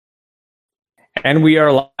And we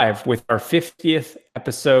are live with our 50th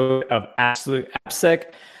episode of Absolute AppSec.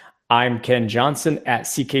 I'm Ken Johnson at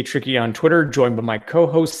CK Tricky on Twitter, joined by my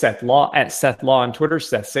co-host Seth Law at Seth Law on Twitter.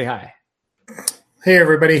 Seth, say hi. Hey,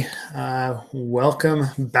 everybody. Welcome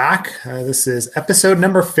back. This is episode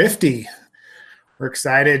number 50. We're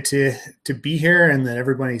excited to be here and that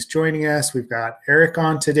everybody's joining us. We've got Eric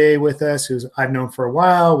on today with us, who I've known for a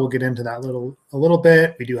while. We'll get into that a little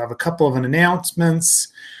bit. We do have a couple of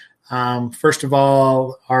announcements. First of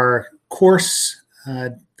all, our course,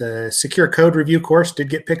 the Secure Code Review course, did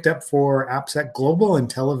get picked up for AppSec Global in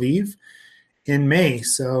Tel Aviv in May.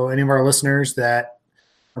 So any of our listeners that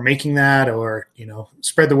are making that, or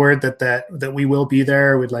spread the word that we will be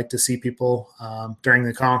there. We'd like to see people during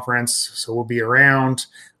the conference. So we'll be around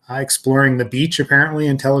exploring the beach apparently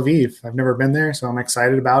in Tel Aviv. I've never been there, so I'm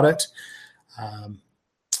excited about it.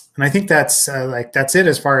 And I think that's it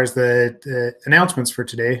as far as the announcements for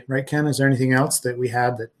today, right, Ken? Is there anything else that we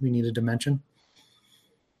had that we needed to mention?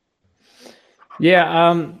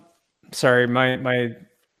 Yeah, sorry, my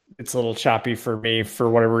it's a little choppy for me for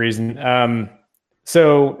whatever reason.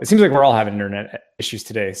 So it seems like we're all having internet issues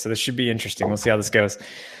today, so this should be interesting. We'll see how this goes.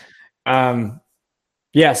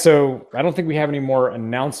 Yeah, so I don't think we have any more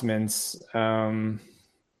announcements. I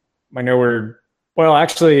know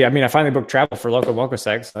I finally booked travel for Local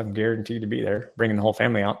MocoSec, so I'm guaranteed to be there, bringing the whole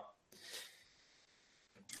family out.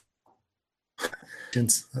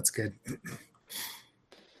 That's good.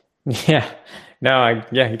 Yeah,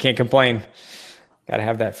 you can't complain. Got to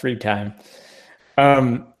have that free time.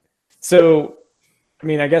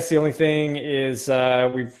 I guess the only thing is we've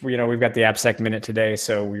got the AppSec Minute today,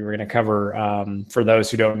 so we were going to cover, for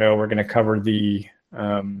those who don't know, we're going to cover the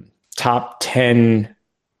top 10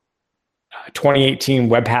 2018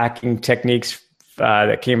 web hacking techniques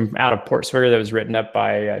that came out of Portsphere that was written up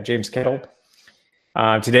by James Kettle.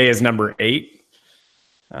 Today is number 8.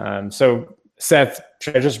 So Seth,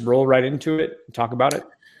 should I just roll right into it and talk about it?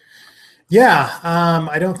 Yeah,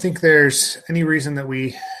 I don't think there's any reason that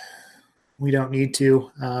we don't need to.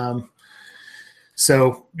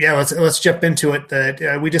 So yeah, let's jump into it.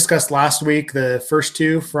 That we discussed last week, the first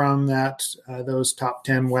 2 from those top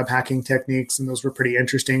 10 web hacking techniques, and those were pretty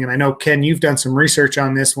interesting. And I know, Ken, you've done some research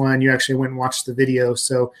on this one. You actually went and watched the video,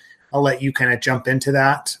 so I'll let you kind of jump into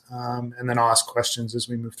that, and then I'll ask questions as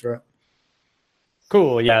we move through it.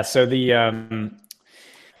 Cool. Yeah. So the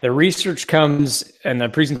research comes, and the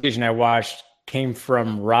presentation I watched came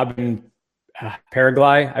from Robin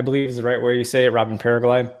Paraglai, I believe is the right way you say it, Robin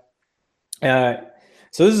Paraglai.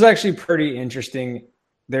 So this is actually pretty interesting.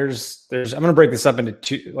 There's I'm going to break this up into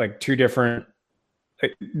two different.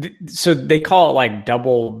 So they call it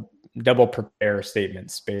double prepare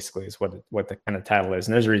statements. Basically, is what the kind of title is,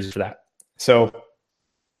 and there's a reason for that. So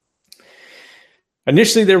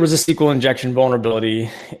initially, there was a SQL injection vulnerability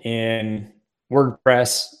in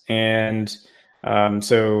WordPress, and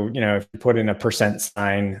so if you put in a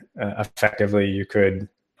 %sign, effectively you could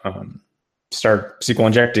start SQL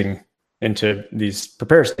injecting into these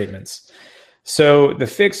prepare statements. So the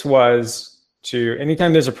fix was to,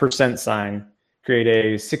 anytime there's a %sign, create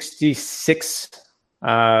a 66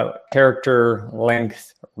 character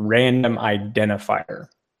length random identifier,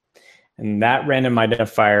 and that random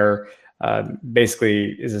identifier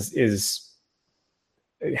basically is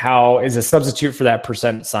a substitute for that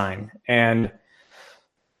 %sign, and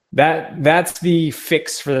that's the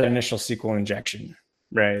fix for the initial SQL injection,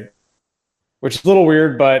 right? Which is a little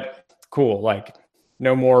weird, but cool.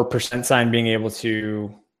 No more %sign being able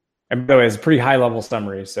to. And by the way, it's a pretty high level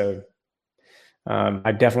summary, so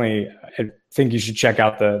I think you should check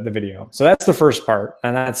out the video. So that's the first part,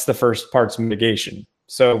 and that's the first part's mitigation.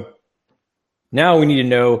 So now we need to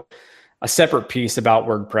know a separate piece about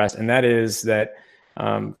WordPress, and that is that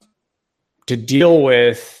to deal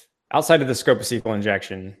with, outside of the scope of SQL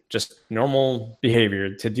injection, just normal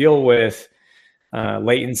behavior, to deal with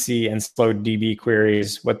latency and slow DB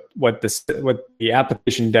queries, what the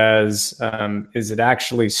application does is it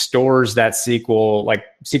actually stores that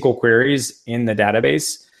SQL queries in the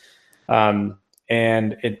database,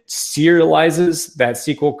 and it serializes that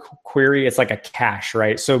SQL query. It's like a cache,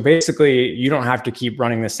 right? So basically, you don't have to keep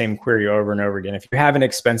running the same query over and over again. If you have an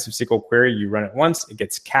expensive SQL query, you run it once, it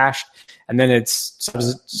gets cached, and then its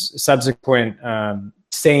subsequent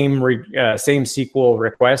same SQL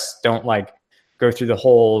requests don't go through the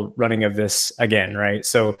whole running of this again, right?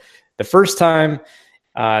 So the first time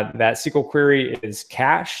that SQL query is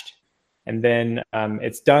cached, and then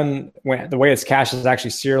it's done, the way it's cached is actually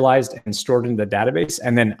serialized and stored in the database,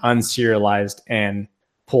 and then unserialized and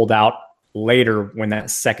pulled out later when that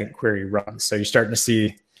second query runs. So you're starting to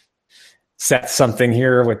see set something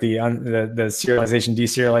here with the serialization,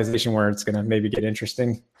 deserialization, where it's going to maybe get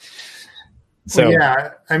interesting. So well, yeah,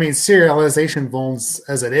 I mean, serialization vulns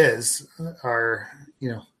as it is are,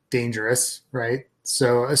 dangerous, right?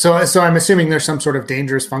 So I'm assuming there's some sort of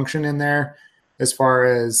dangerous function in there as far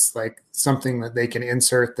as like something that they can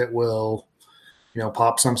insert that will,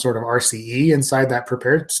 pop some sort of RCE inside that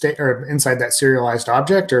prepared state or inside that serialized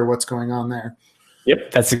object, or what's going on there.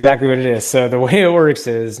 Yep, that's exactly what it is. So the way it works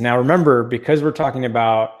is, now remember, because we're talking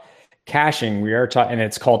about caching, we are talking, and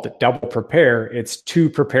it's called double prepare. It's two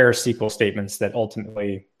prepare SQL statements that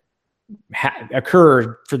ultimately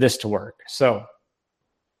occur for this to work. So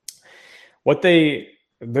what the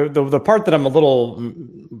part that I'm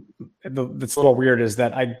that's a little weird is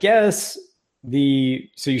that I guess so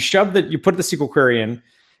you put the SQL query in,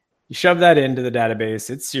 you shove that into the database,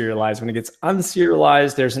 it's serialized. When it gets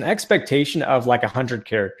unserialized, there's an expectation of like 100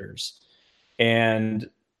 characters. And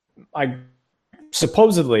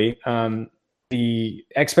supposedly the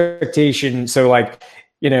expectation, so like,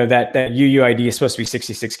 that UUID is supposed to be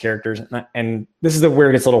 66 characters. And this is where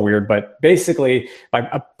it gets a little weird, but basically by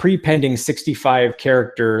a prepending 65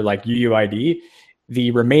 character like UUID,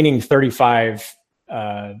 the remaining 35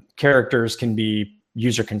 characters can be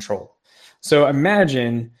user controlled. So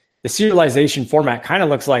imagine the serialization format kind of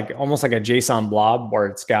looks like almost like a JSON blob, where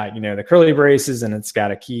it's got, the curly braces and it's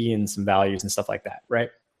got a key and some values and stuff like that,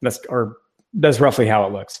 right? That's roughly how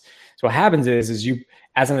it looks. So what happens is you,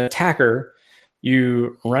 as an attacker,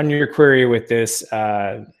 you run your query with this.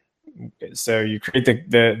 So you create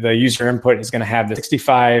the user input is going to have the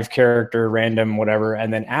 65 character random whatever,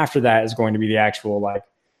 and then after that is going to be the actual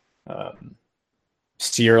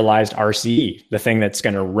serialized RCE, the thing that's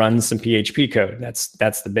going to run some PHP code.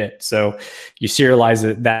 That's the bit. So you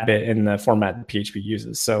serialize that bit in the format that PHP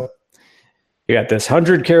uses. So you got this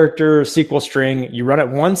 100 character SQL string. You run it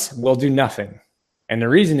once, will do nothing. And the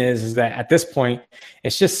reason is that at this point,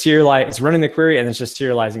 it's just serialized. It's running the query and it's just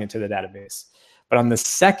serializing it to the database. But on the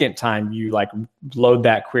second time you load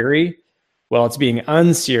that query, well, it's being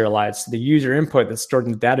unserialized. So the user input that's stored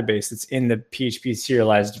in the database that's in the PHP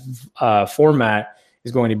serialized format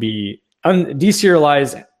is going to be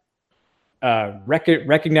deserialized,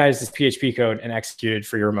 recognized as PHP code, and executed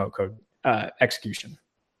for your remote code execution.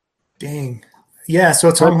 Dang. Yeah, so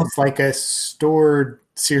it's almost like a stored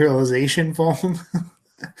serialization vuln,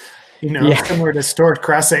 similar to stored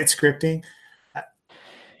cross-site scripting.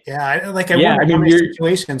 I wonder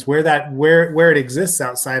situations where it exists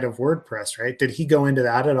outside of WordPress, right? Did he go into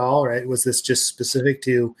that at all, right? Was this just specific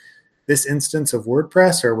to this instance of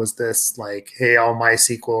WordPress, or was this like, hey, all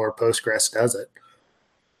MySQL or Postgres does it?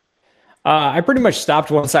 I pretty much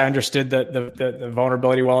stopped once I understood the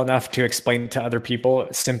vulnerability well enough to explain it to other people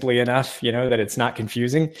simply enough, that it's not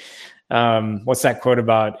confusing. What's that quote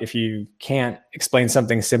about? If you can't explain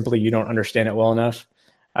something simply, you don't understand it well enough.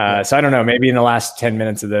 So I don't know, maybe in the last 10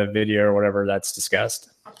 minutes of the video or whatever that's discussed,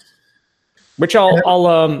 which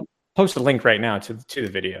I'll post a link right now to the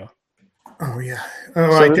video. Oh yeah.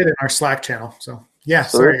 I did it in our Slack channel. So yeah,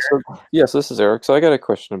 sorry. Yes, this is Eric. So I got a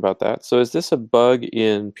question about that. So is this a bug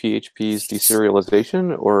in PHP's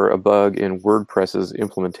deserialization or a bug in WordPress's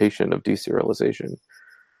implementation of deserialization?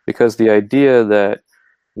 Because the idea that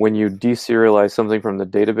when you deserialize something from the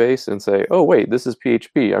database and say, oh, wait, this is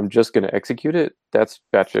PHP, I'm just going to execute it, that's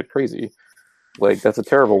batshit crazy. That's a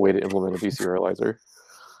terrible way to implement a deserializer.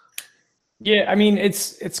 Yeah, I mean,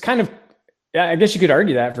 it's kind of, I guess you could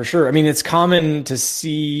argue that for sure. I mean, it's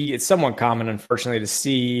somewhat common, unfortunately, to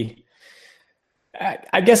see.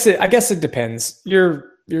 I guess it depends. You're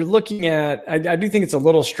looking at, I do think it's a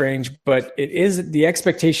little strange, but the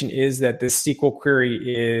expectation is that this SQL query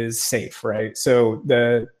is safe, right? So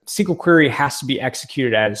the SQL query has to be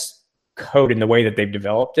executed as code in the way that they've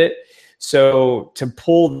developed it. So to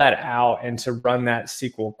pull that out and to run that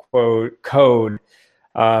SQL code,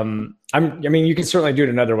 you can certainly do it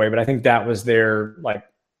another way, but I think that was their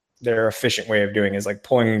efficient way of doing it, is like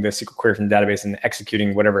pulling the SQL query from the database and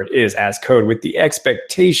executing whatever it is as code with the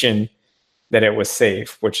expectation that it was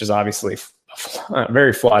safe, which is obviously a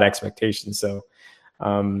very flawed expectation. So,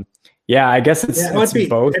 I guess it's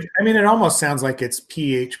both. It almost sounds like it's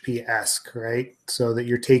PHP-esque, right? So that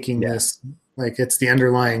you're taking this, like it's the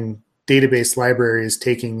underlying database library is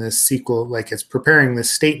taking this SQL, like it's preparing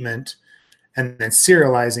this statement and then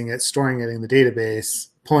serializing it, storing it in the database,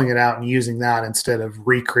 pulling it out and using that instead of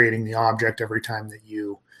recreating the object every time that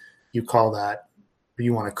you call that, or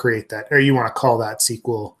you want to create that, or you want to call that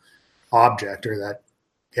SQL object, or that,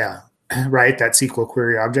 right, that SQL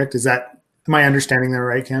query object. Am I understanding that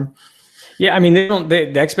right, Ken? Yeah, I mean,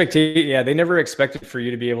 the expectation, they never expected for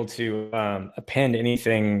you to be able to append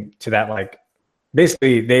anything to that, like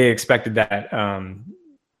basically they expected that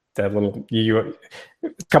that little a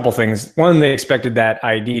couple things. One, they expected that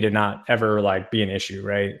ID to not ever like be an issue,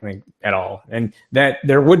 right? Like at all, and that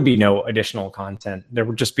there would be no additional content. There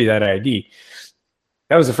would just be that ID.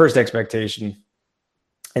 That was the first expectation.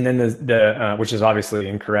 And then the which is obviously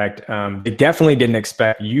incorrect. They definitely didn't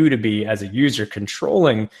expect you to be, as a user,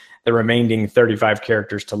 controlling the remaining 35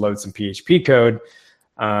 characters to load some PHP code.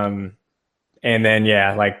 And then,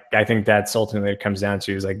 yeah, like I think that's ultimately what it comes down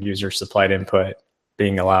to is like user supplied input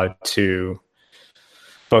being allowed to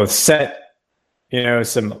both set,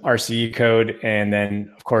 some RCE code, and then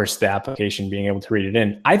of course the application being able to read it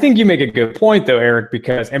in. I think you make a good point though, Eric,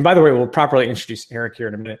 because, and by the way, we'll properly introduce Eric here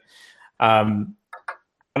in a minute.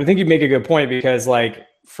 I think you make a good point because, like,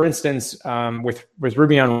 for instance, with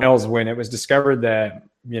Ruby on Rails, when it was discovered that,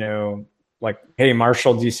 like, hey,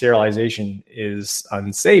 Marshall deserialization is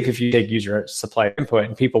unsafe if you take user supplied input,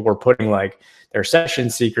 and people were putting like their session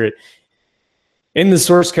secret in the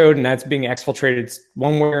source code, and that's being exfiltrated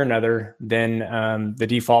one way or another, then the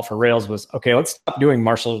default for Rails was, okay, let's stop doing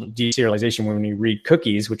Marshall deserialization when we read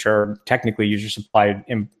cookies, which are technically user supplied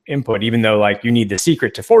input, even though like you need the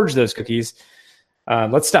secret to forge those cookies.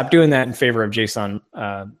 Let's stop doing that in favor of JSON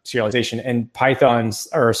serialization. And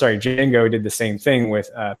Django did the same thing with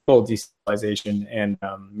full deserialization and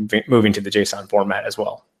moving to the JSON format as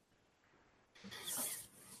well.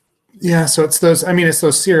 Yeah, so it's those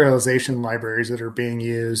serialization libraries that are being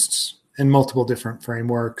used in multiple different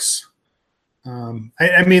frameworks.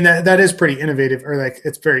 That is pretty innovative, or like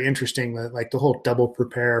it's very interesting that like the whole double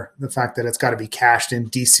prepare, the fact that it's got to be cached and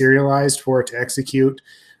deserialized for it to execute.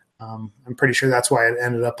 I'm pretty sure that's why it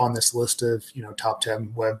ended up on this list of, top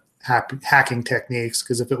 10 web hacking techniques,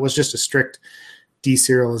 because if it was just a strict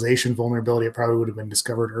deserialization vulnerability, it probably would have been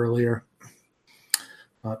discovered earlier.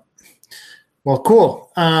 Well,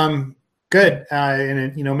 cool. Good.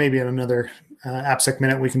 And maybe in another AppSec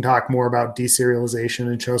minute, we can talk more about deserialization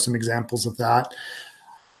and show some examples of that.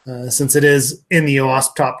 Since it is in the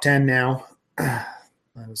OWASP top 10 now, I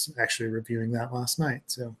was actually reviewing that last night.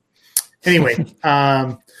 So anyway,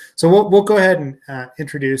 so we'll go ahead and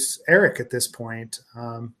introduce Eric at this point.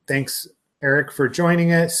 Thanks, Eric, for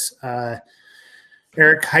joining us.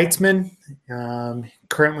 Eric Heitzman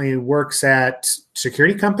currently works at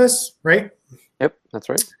Security Compass, right? Yep, that's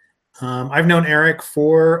right. I've known Eric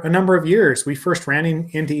for a number of years. We first ran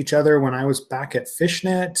into each other when I was back at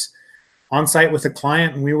Fishnet on site with a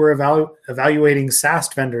client, and we were evaluating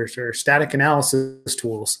SAST vendors or static analysis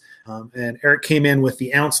tools. And Eric came in with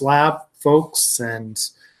the Ounce Lab folks, and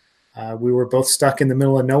we were both stuck in the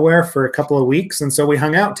middle of nowhere for a couple of weeks, and so we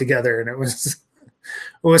hung out together, and it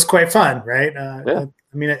was quite fun, right? Yeah.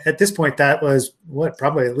 I mean, at this point, that was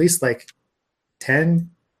probably at least like 10,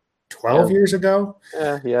 12 years ago.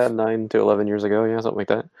 Yeah, 9 to 11 years ago, something like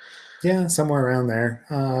that. Yeah, somewhere around there.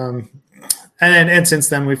 And since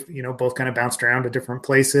then, we've both kind of bounced around to different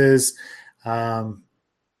places. So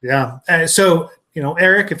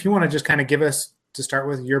Eric, if you want to just kind of give us, to start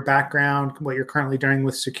with, your background, what you're currently doing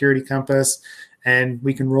with Security Compass, and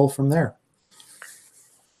we can roll from there.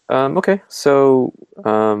 Okay, so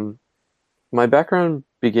my background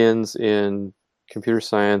begins in computer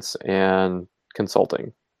science and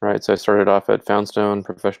consulting, right? So I started off at Foundstone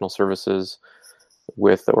Professional Services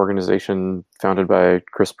with the organization founded by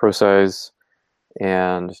Chris Prosize,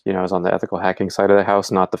 and I was on the ethical hacking side of the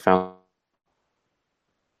house, not the found.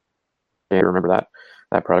 I remember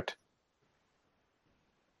that product.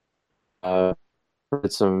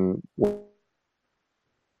 Did some.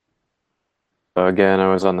 Again,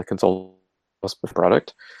 I was on the consult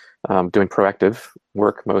product, doing proactive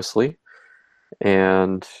work mostly,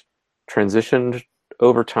 and transitioned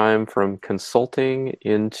over time from consulting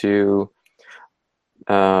into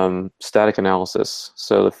static analysis.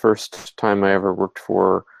 So the first time I ever worked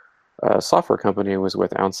for a software company was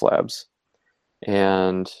with Ounce Labs.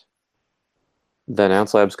 And then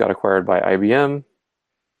Ounce Labs got acquired by IBM,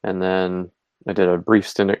 and then I did a brief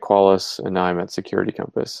stint at Qualys, and now I'm at Security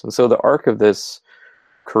Compass. And so the arc of this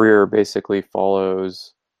career basically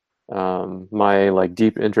follows my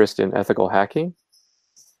deep interest in ethical hacking.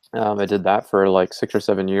 I did that for 6 or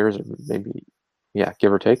 7 years, maybe,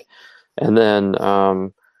 give or take. And then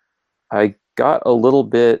I got a little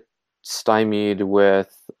bit stymied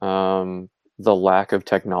with the lack of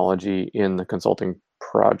technology in the consulting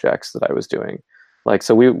projects that I was doing.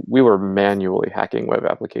 So we were manually hacking web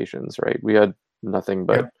applications, right? We had nothing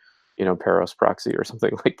but, Peros proxy or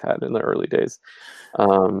something like that in the early days.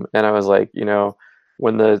 And I was like,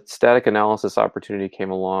 when the static analysis opportunity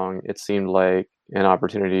came along, it seemed like an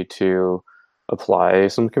opportunity to apply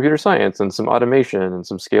some computer science and some automation and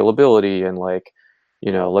some scalability and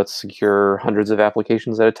let's secure hundreds of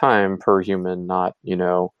applications at a time per human, not,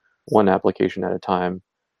 one application at a time.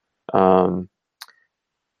 And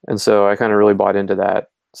so I kind of really bought into that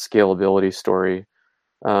scalability story.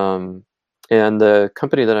 And the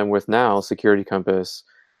company that I'm with now, Security Compass,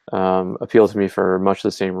 appealed to me for much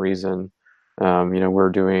the same reason.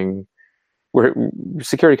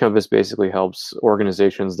 Security Compass basically helps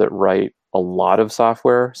organizations that write a lot of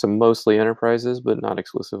software, so mostly enterprises, but not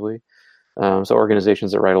exclusively. So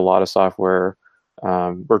organizations that write a lot of software,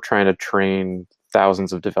 we're trying to train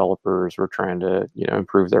thousands of developers. We're trying to,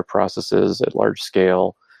 improve their processes at large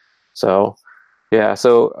scale. So, yeah.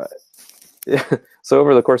 So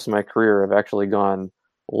over the course of my career, I've actually gone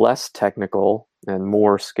less technical and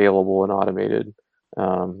more scalable and automated,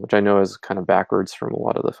 which I know is kind of backwards from a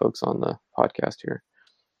lot of the folks on the podcast here.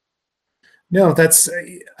 No, that's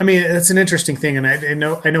an interesting thing. And I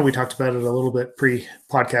know we talked about it a little bit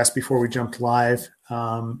pre-podcast before we jumped live.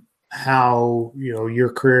 How,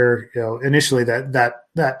 your career, initially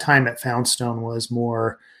that time at Foundstone was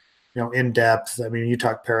more, in depth. I mean, you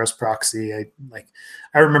talk Paris proxy.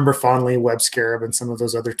 I remember fondly WebScarab and some of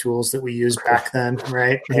those other tools that we used back then,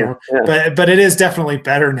 right? Yeah. But it is definitely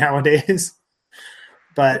better nowadays.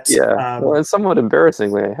 But yeah, well, and somewhat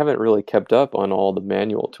embarrassingly, I haven't really kept up on all the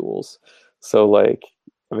manual tools. So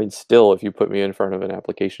still, if you put me in front of an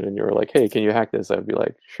application and you were like, "Hey, can you hack this?" I'd be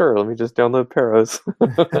like, "Sure, let me just download Paros."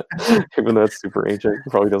 Even though it's super ancient, it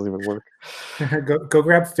probably doesn't even work. Go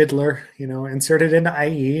grab Fiddler, insert it into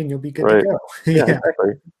IE, and you'll be good Right. to go. Yeah,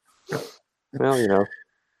 exactly. Well,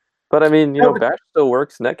 but I mean, Bash still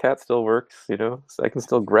works, Netcat still works, so I can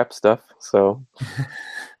still grep stuff. So.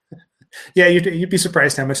 Yeah, you'd be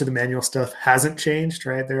surprised how much of the manual stuff hasn't changed,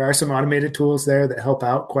 right? There are some automated tools there that help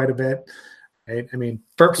out quite a bit, right? I mean,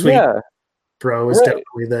 Burp Suite Pro is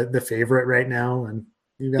definitely the favorite right now, and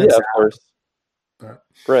you got Zap, of course. But.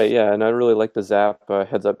 Right, yeah, and I really like the Zap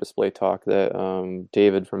heads-up display talk that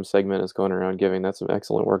David from Segment is going around giving. That's some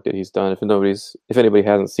excellent work that he's done. If anybody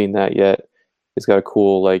hasn't seen that yet, he's got a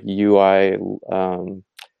cool UI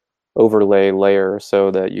overlay layer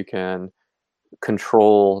so that you can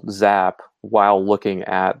control Zap while looking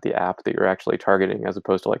at the app that you're actually targeting, as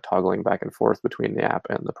opposed to toggling back and forth between the app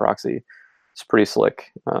and the proxy. It's pretty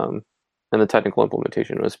slick, and the technical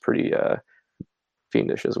implementation was pretty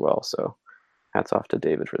fiendish as well. So, hats off to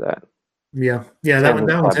David for that. Yeah, that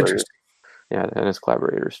one's interesting. Yeah, and his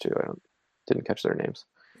collaborators too. I didn't catch their names.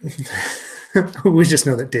 We just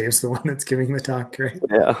know that Dave's the one that's giving the talk, right?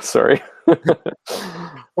 Yeah, sorry.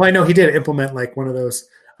 Well, I know he did implement one of those.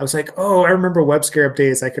 I was like, oh, I remember WebScarab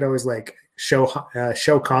days. I could always show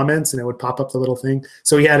comments, and it would pop up the little thing.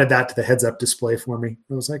 So he added that to the heads-up display for me.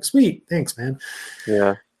 I was like, sweet, thanks, man.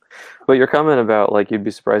 Yeah, but your comment about you'd be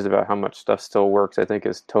surprised about how much stuff still works, I think,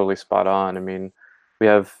 is totally spot on. I mean, we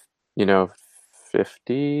have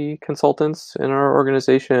 50 consultants in our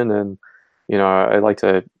organization, and I like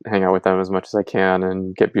to hang out with them as much as I can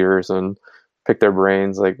and get beers and pick their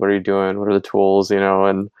brains. What are you doing? What are the tools?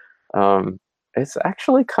 And it's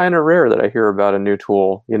actually kind of rare that I hear about a new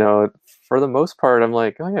tool. For the most part, I'm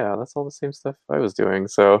like, oh yeah, that's all the same stuff I was doing.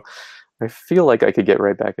 So I feel like I could get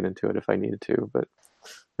right back into it if I needed to. But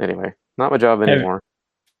anyway, not my job anymore.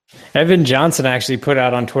 Evan Johnson actually put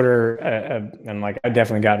out on Twitter, and I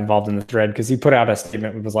definitely got involved in the thread because he put out a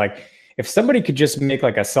statement that was like, if somebody could just make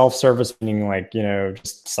a self-service, meaning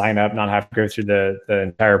just sign up, not have to go through the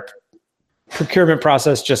entire procurement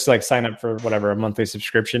process, just sign up for whatever, a monthly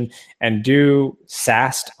subscription, and do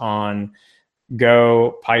SAST on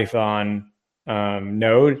Go, Python,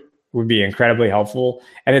 Node would be incredibly helpful.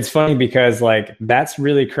 And it's funny because that's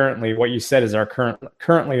really currently what you said is our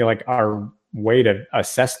currently our way to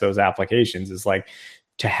assess those applications is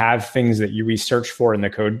to have things that you research for in the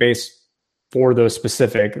code base for those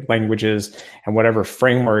specific languages and whatever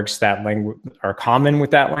frameworks that language are common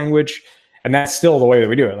with that language. And that's still the way that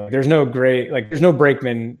we do it. There's no there's no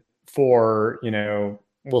Brakeman for,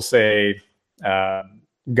 we'll say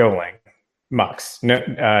Golang, Mux,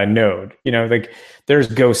 Node. There's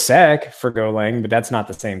GoSec for Golang, but that's not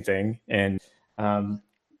the same thing. And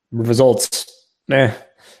results,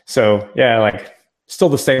 So yeah, still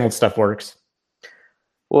the same old stuff works.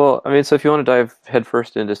 Well, I mean, so if you want to dive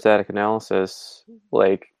headfirst into static analysis,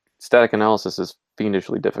 static analysis is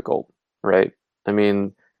fiendishly difficult, right? I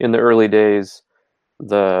mean, in the early days,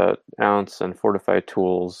 the Ounce and Fortify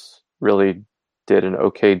tools really did an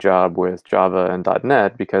okay job with Java and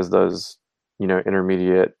 .NET because those,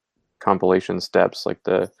 intermediate compilation steps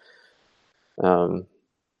the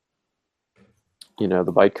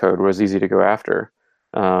bytecode was easy to go after.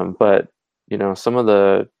 But, some of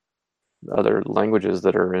the other languages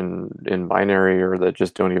that are in binary or that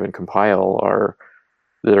just don't even compile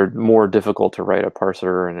that are more difficult to write a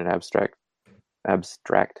parser and an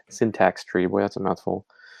abstract syntax tree. Boy, that's a mouthful.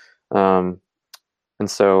 And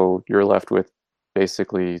so you're left with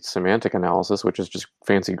basically semantic analysis, which is just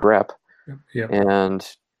fancy grep. Yeah. And,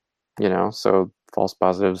 so false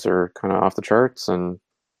positives are kind of off the charts. And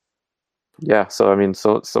yeah, so I mean,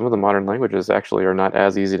 so some of the modern languages actually are not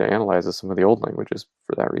as easy to analyze as some of the old languages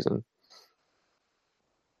for that reason.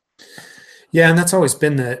 Yeah, and that's always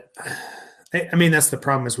been I mean, that's the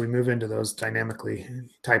problem as we move into those dynamically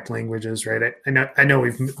typed languages, right? I know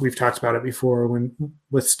we've talked about it before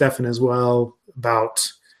with Stefan as well,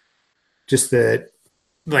 about just the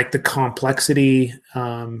complexity,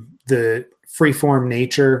 the freeform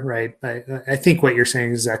nature, right? I think what you're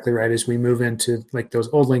saying is exactly right. As we move into like those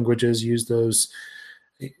old languages, use those,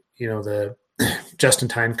 the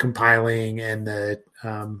just-in-time compiling and that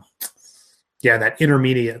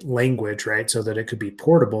intermediate language, right? So that it could be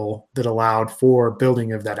portable, that allowed for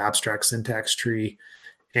building of that abstract syntax tree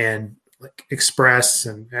and like Express.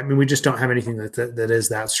 And I mean, we just don't have anything that is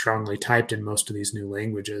that strongly typed in most of these new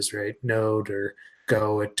languages, right? Node or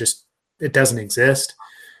Go, it doesn't exist.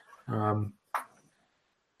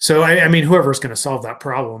 So I mean, whoever's going to solve that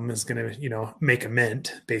problem is going to, make a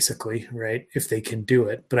mint basically, right? If they can do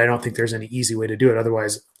it, but I don't think there's any easy way to do it.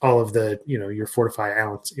 Otherwise, all of the, your Fortify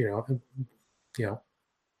ounce,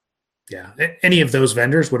 any of those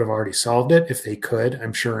vendors would have already solved it if they could,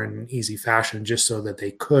 I'm sure in an easy fashion, just so that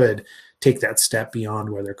they could take that step beyond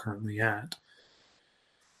where they're currently at.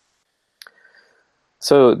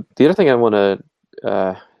 So the other thing I want to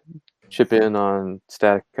chip in on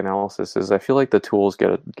static analysis is I feel like the tools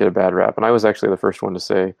get a bad rap. And I was actually the first one to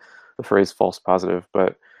say the phrase false positive,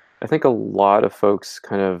 but I think a lot of folks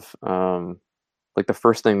kind of like the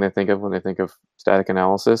first thing they think of when they think of static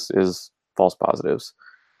analysis is false positives.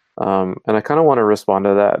 And I kind of want to respond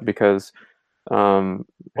to that because can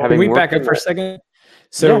we back up for a second?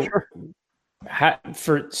 So, yeah,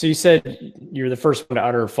 sure. So you said you're the first one to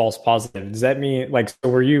utter false positive. Does that mean so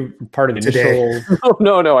were you part of the initial?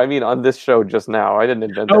 No. I mean, on this show just now, I didn't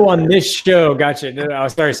invent. Oh, on this show, gotcha. No,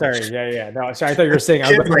 sorry. Yeah. No, sorry. I thought you were saying. I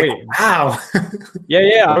was like, wait, wow.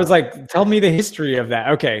 Yeah. I was like, tell me the history of that.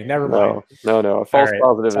 Okay, never mind. No. A false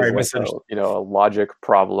positive is a logic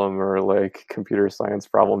problem or like computer science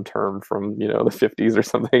problem term from the 50s or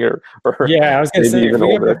something or yeah. I was gonna say if we have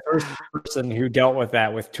older. the first person who dealt with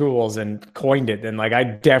that with tools and coined it, then I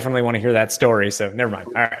definitely want to hear that story. So never mind.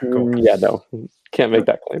 All right, cool. Yeah, no, can't make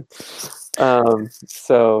that claim.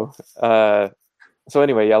 So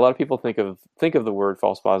anyway, yeah, a lot of people think of the word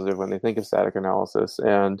false positive when they think of static analysis,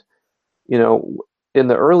 and in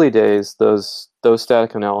the early days, those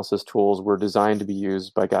static analysis tools were designed to be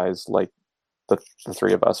used by guys like the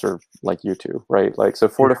three of us, or like you two, right? So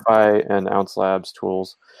Fortify and Ounce Labs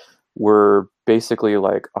tools were basically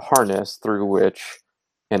like a harness through which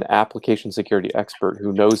an application security expert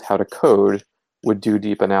who knows how to code would do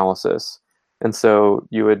deep analysis. And so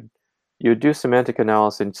you would do semantic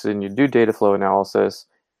analysis and you do data flow analysis.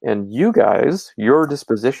 And you guys, your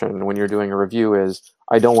disposition when you're doing a review is,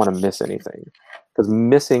 I don't want to miss anything, because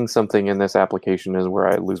missing something in this application is where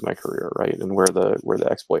I lose my career, right? And where the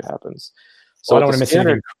exploit happens. So I don't want to miss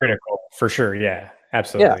anything critical, for sure. Yeah,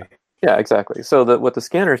 absolutely. Yeah, exactly. So what the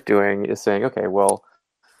scanner's doing is saying, okay, well,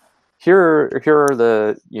 here are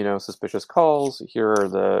the suspicious calls, here are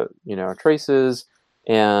the traces,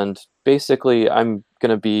 and basically I'm going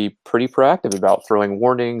to be pretty proactive about throwing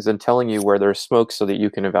warnings and telling you where there's smoke so that you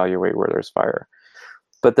can evaluate where there's fire.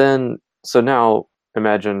 But then, so now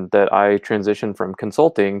imagine that I transition from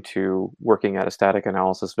consulting to working at a static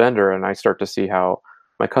analysis vendor, and I start to see how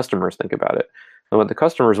my customers think about it. And what the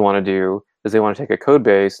customers want to do is they want to take a code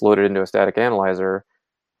base, load it into a static analyzer,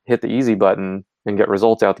 hit the easy button, and get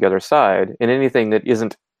results out the other side. And anything that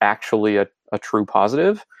isn't actually a true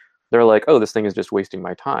positive, they're like, oh, this thing is just wasting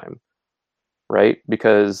my time, right?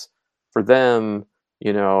 Because for them,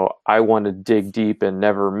 I want to dig deep and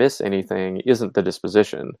never miss anything isn't the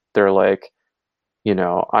disposition. They're like,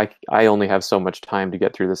 I only have so much time to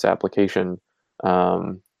get through this application.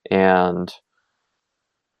 And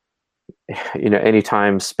any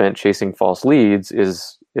time spent chasing false leads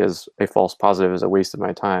is a false positive, is a waste of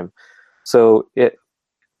my time. So I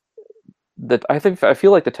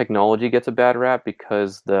feel like the technology gets a bad rap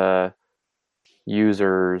because the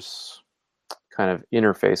users kind of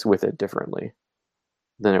interface with it differently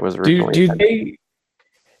than it was originally.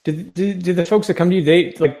 Do the folks that come to you,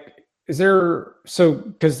 is there,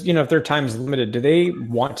 because if their time is limited, do they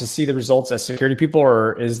want to see the results as security people,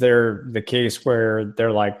 or is there the case where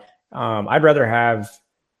they're like, I'd rather have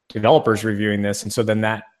developers reviewing this. And so then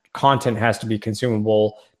that content has to be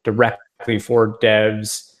consumable directly for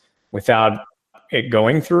devs without it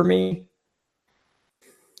going through me.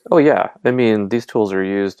 Oh yeah, I mean, these tools are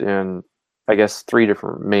used in, I guess, 3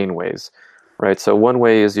 different main ways, right? So one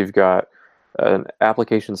way is you've got an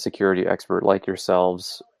application security expert like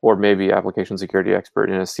yourselves, or maybe application security expert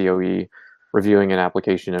in a COE reviewing an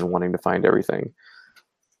application and wanting to find everything.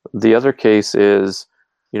 The other case is,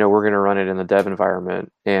 we're going to run it in the dev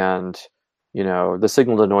environment, and, the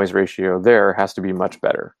signal to noise ratio there has to be much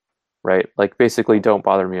better, right? Like basically don't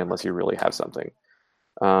bother me unless you really have something.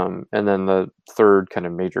 And then the third kind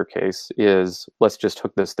of major case is, let's just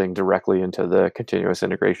hook this thing directly into the continuous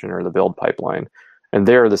integration or the build pipeline. And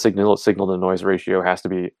there, the signal to noise ratio has to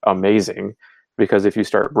be amazing, because if you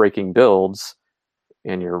start breaking builds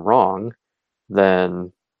and you're wrong,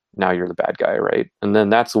 then now you're the bad guy, right? And then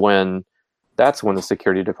that's when the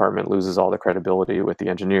security department loses all the credibility with the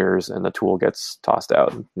engineers, and the tool gets tossed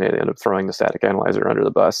out. And they end up throwing the static analyzer under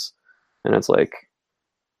the bus, and it's like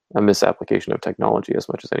a misapplication of technology as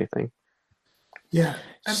much as anything. Yeah,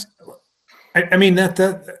 I mean that's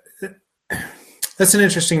an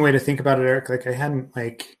interesting way to think about it, Eric. Like I hadn't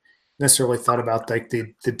necessarily thought about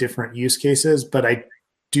the different use cases, but I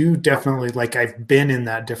do definitely I've been in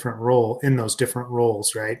those different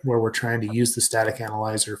roles, right? Where we're trying to use the static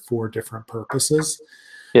analyzer for different purposes.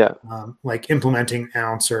 Yeah. Like implementing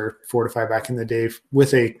Ounce or Fortify back in the day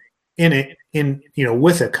with a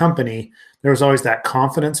company, there was always that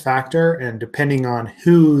confidence factor. And depending on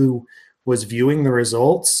who was viewing the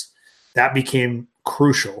results, that became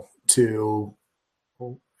crucial to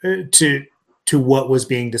what was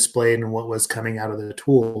being displayed and what was coming out of the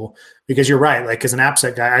tool. Because you're right, as an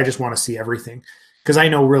AppSec guy, I just want to see everything, because I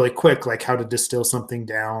know really quick how to distill something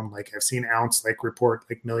down. I've seen Ounce report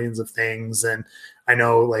millions of things, and I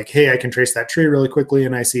know hey, I can trace that tree really quickly,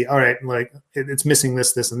 and I see, all right, it's missing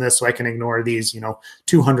this, this, and this, so I can ignore these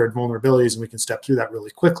 200 vulnerabilities, and we can step through that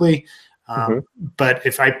really quickly. But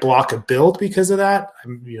if I block a build because of that,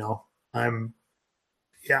 I'm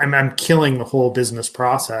killing the whole business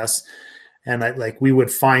process. And we would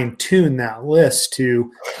fine tune that list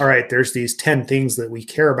to, all right, there's these 10 things that we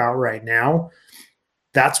care about right now.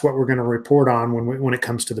 That's what we're going to report on when it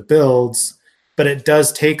comes to the builds. But it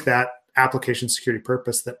does take that application security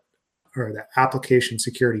that application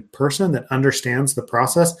security person that understands the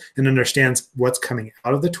process and understands what's coming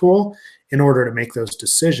out of the tool in order to make those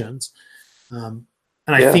decisions.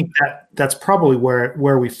 I think that's probably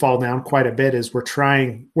where we fall down quite a bit, is we're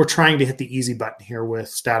trying to hit the easy button here with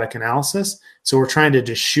static analysis. So we're trying to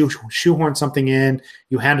just shoehorn something in.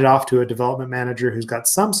 You hand it off to a development manager who's got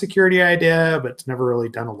some security idea, but it's never really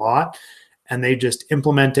done a lot. And they just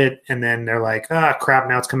implement it. And then they're like, crap,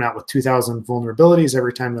 now it's coming out with 2,000 vulnerabilities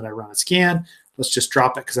every time that I run a scan. Let's just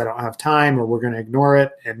drop it because I don't have time, or we're going to ignore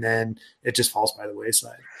it. And then it just falls by the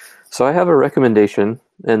wayside. So I have a recommendation,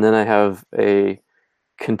 and then I have a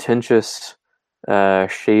contentious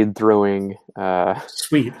shade throwing.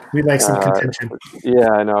 Sweet, we like some contention.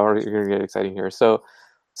 Yeah, I know, we're going to get exciting here. So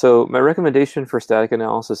my recommendation for static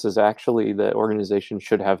analysis is actually that organization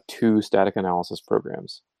should have 2 static analysis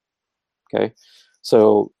programs. Okay,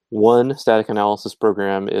 so one static analysis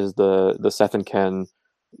program is the Seth and Ken,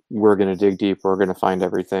 we're going to dig deep, we're going to find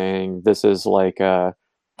everything. This is a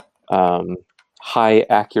high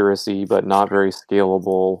accuracy but not very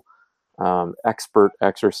scalable expert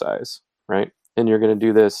exercise, right? And you're going to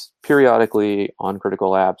do this periodically on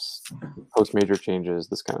critical apps, post major changes,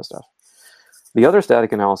 this kind of stuff. The other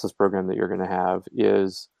static analysis program that you're going to have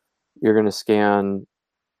is you're going to scan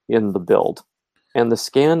in the build. And the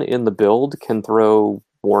scan in the build can throw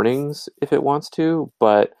warnings if it wants to,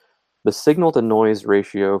 but the signal to noise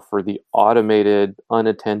ratio for the automated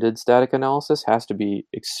unattended static analysis has to be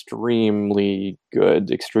extremely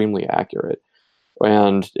good, extremely accurate,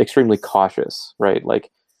 and extremely cautious, right?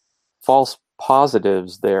 False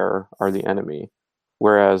positives there are the enemy,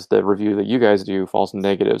 whereas the review that you guys do, false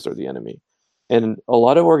negatives are the enemy. And a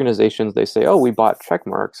lot of organizations, they say, oh, we bought check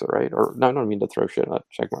marks, right? Or no, I don't mean to throw shit at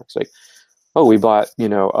check marks. Oh, we bought,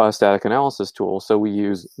 a static analysis tool, so we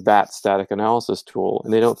use that static analysis tool.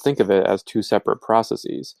 And they don't think of it as 2 separate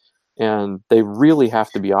processes. And they really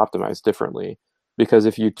have to be optimized differently. Because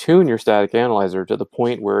if you tune your static analyzer to the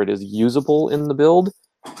point where it is usable in the build,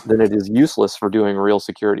 then it is useless for doing real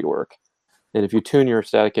security work. And if you tune your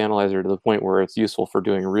static analyzer to the point where it's useful for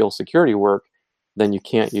doing real security work, then you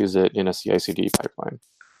can't use it in a CI/CD pipeline,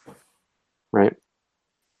 right?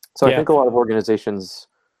 So I think a lot of organizations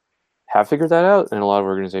have figured that out, and a lot of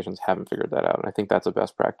organizations haven't figured that out. And I think that's a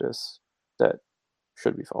best practice that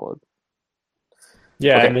should be followed.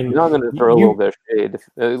 Yeah, okay. I mean, now I'm going to throw a little bit of shade.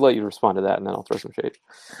 Let you respond to that, and then I'll throw some shade.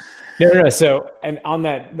 No. So, and on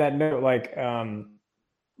that note, like,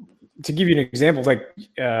 to give you an example, like,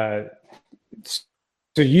 so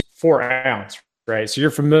you 4 ounce, right? So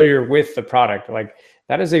you're familiar with the product, like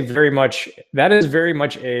that is very much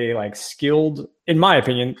a like skilled, in my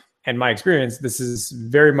opinion and my experience. This is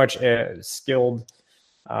very much a skilled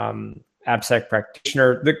AppSec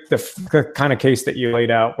practitioner. The kind of case that you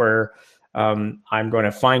laid out, where I'm going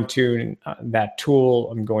to fine tune that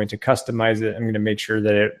tool. I'm going to customize it. I'm going to make sure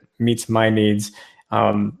that it meets my needs.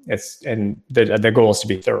 And the goal is to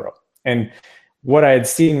be thorough. And what I had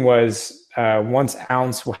seen was once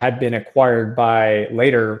Ounce had been acquired by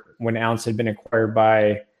when Ounce had been acquired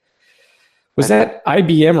by, was that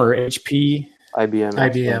IBM or HP?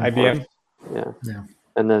 IBM. Yeah.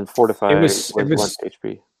 And then Fortify was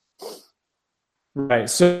HP. Right.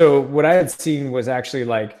 So what I had seen was actually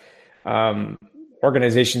like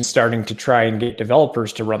organizations starting to try and get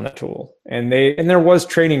developers to run the tool, and there was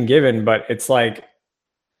training given, but it's like,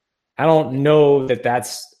 I don't know that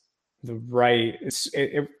that's the right.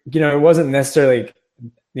 It wasn't necessarily.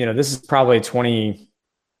 This is probably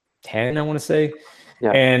 2010, I want to say.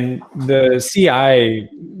 Yeah. And the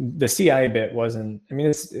CI bit wasn't. I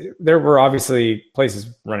mean, there were obviously places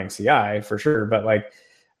running CI for sure, but like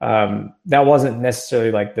that wasn't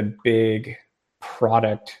necessarily like the big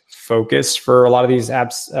product focus for a lot of these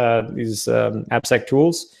apps, these AppSec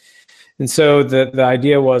tools. And so the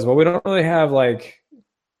idea was, well, we don't really have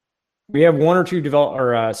we have 1 or 2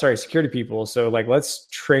 security people. So like, let's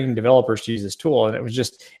train developers to use this tool. And it was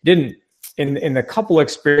just, didn't, in the couple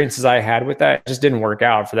experiences I had with that, it just didn't work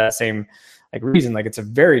out for that same reason. Like, it's a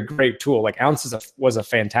very great tool. Like, Ounce was a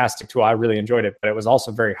fantastic tool. I really enjoyed it, but it was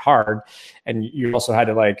also very hard. And you also had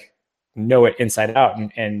to know it inside out.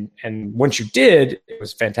 And once you did, it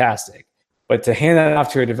was fantastic. But to hand that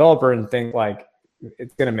off to a developer and think like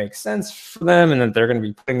it's going to make sense for them and that they're going to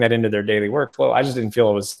be putting that into their daily workflow, I just didn't feel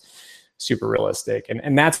it was super realistic.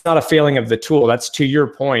 And that's not a failing of the tool. That's, to your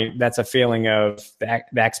point, that's a failing of the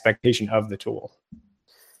expectation of the tool.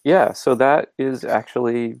 Yeah. So that is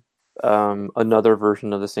actually another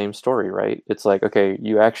version of the same story, right? It's like, okay,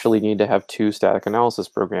 you actually need to have 2 static analysis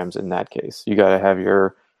programs in that case. You got to have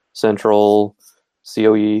your central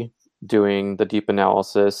COE doing the deep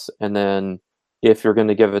analysis, and then if you're going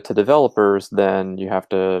to give it to developers, then you have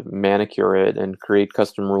to manicure it and create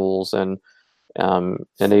custom rules and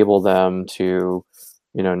enable them to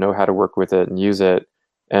know how to work with it and use it,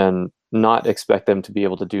 and not expect them to be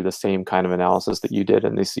able to do the same kind of analysis that you did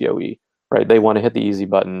in the COE, right? They want to hit the easy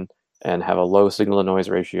button and have a low signal to noise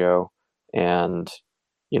ratio and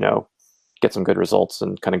get some good results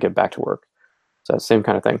and kind of get back to work. So same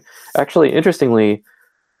kind of thing. Actually, interestingly,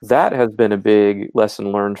 that has been a big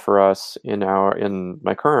lesson learned for us in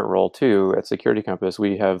my current role too at Security Compass.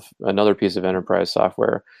 We have another piece of enterprise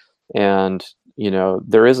software, and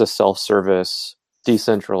there is a self-service,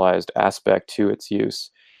 decentralized aspect to its use.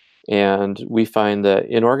 And we find that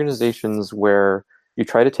in organizations where you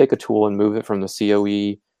try to take a tool and move it from the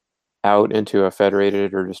COE out into a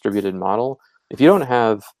federated or distributed model, if you don't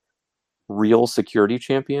have real security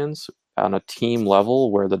champions on a team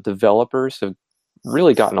level where the developers have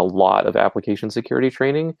really gotten a lot of application security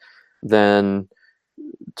training, then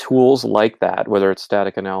tools like that, whether it's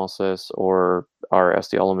static analysis or our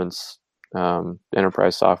SD Elements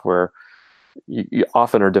enterprise software, you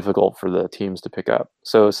often are difficult for the teams to pick up.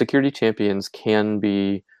 So security champions can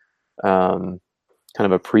be kind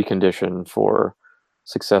of a precondition for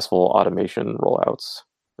successful automation rollouts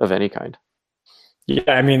of any kind.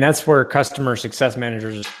 Yeah, I mean, that's where customer success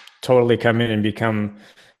managers totally come in and become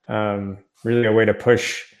really a way to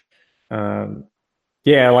push.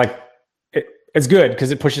 It's good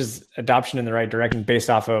because it pushes adoption in the right direction based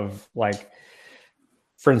off of,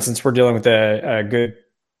 for instance, we're dealing with a good,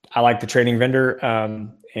 I like the training vendor,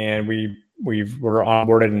 and we're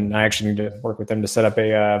onboarded, and I actually need to work with them to set up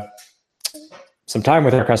some time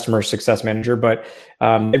with our customer success manager. But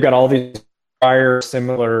they've got all these prior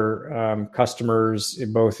similar customers,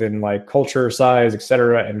 both in culture, size, et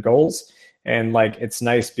cetera, and goals. And it's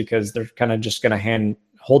nice because they're kind of just going to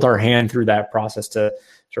hold our hand through that process to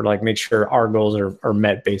sort of make sure our goals are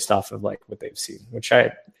met based off of what they've seen, which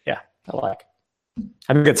I like.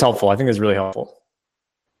 I think it's helpful. I think it's really helpful.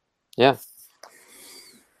 Yeah.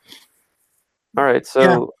 All right.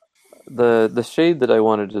 So the shade that I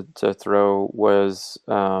wanted to throw was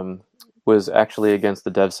actually against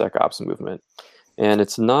the DevSecOps movement. And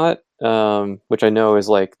it's not, which I know is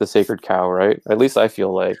the sacred cow, right? At least I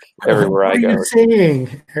feel like everywhere I go. What are you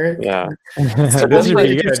saying, Eric? Yeah. So this is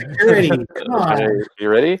really good. Security. Come on. You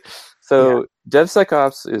ready? So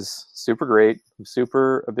DevSecOps is super great. I'm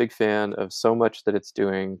super a big fan of so much that it's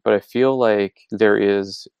doing, but I feel like there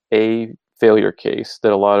is a failure case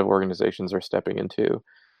that a lot of organizations are stepping into,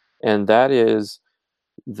 and that is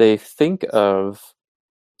they think of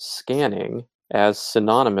scanning as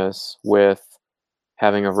synonymous with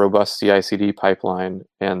having a robust CI/CD pipeline,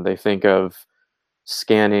 and they think of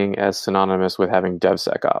scanning as synonymous with having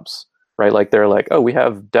DevSecOps, right? Like they're like, oh, we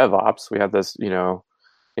have DevOps, we have this,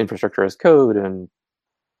 infrastructure as code and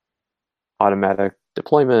automatic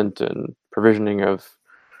deployment and provisioning of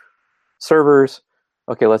servers.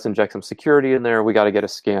 Okay, let's inject some security in there. We got to get a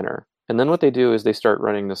scanner. And then what they do is they start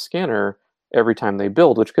running the scanner every time they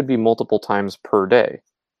build, which could be multiple times per day,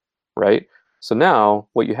 right? So now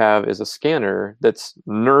what you have is a scanner that's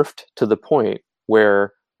nerfed to the point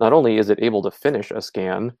where not only is it able to finish a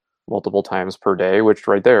scan multiple times per day, which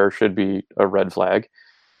right there should be a red flag,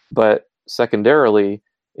 but secondarily,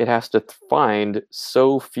 it has to find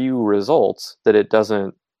so few results that it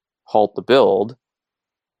doesn't halt the build.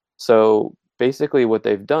 So basically what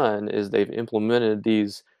they've done is they've implemented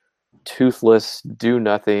these toothless,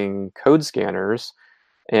 do-nothing code scanners,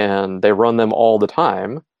 and they run them all the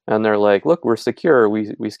time. And they're like, look, we're secure.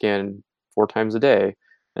 We scan 4 times a day.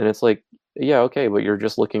 And it's like, yeah, okay, but you're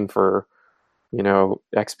just looking for,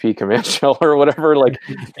 XP command shell or whatever. Like,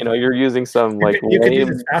 you're using some like you could do lame...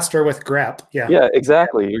 this faster with grep. Yeah,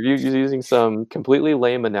 exactly. You're using some completely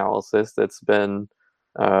lame analysis that's been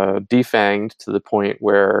defanged to the point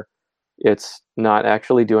where it's not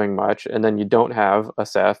actually doing much, and then you don't have a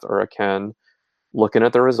Seth or a Ken looking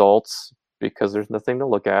at the results because there's nothing to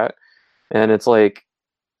look at, and it's like,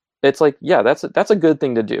 yeah, that's a good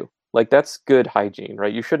thing to do. Like that's good hygiene,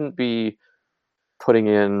 right? You shouldn't be putting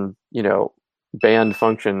in banned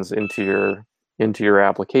functions into your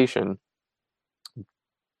application,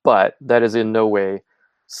 but that is in no way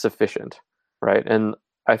sufficient, right? And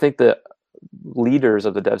I think the leaders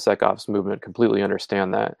of the DevSecOps movement completely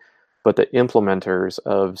understand that, but the implementers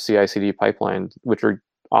of CI/CD pipeline, which are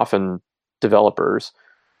often developers,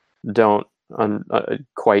 don't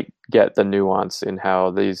quite get the nuance in how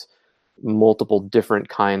these multiple different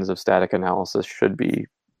kinds of static analysis should be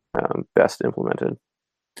best implemented.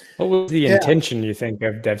 What was the intention, you think,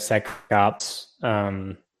 of DevSecOps?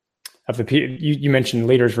 You mentioned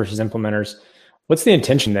leaders versus implementers. What's the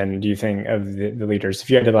intention then, do you think, of the leaders? If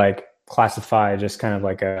you had to like classify just kind of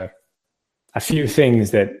like a few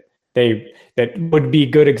things that would be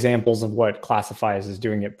good examples of what classifies as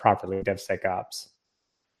doing it properly, DevSecOps.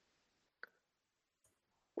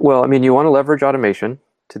 Well, I mean, you want to leverage automation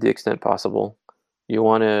to the extent possible. You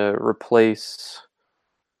want to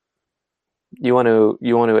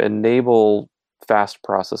enable fast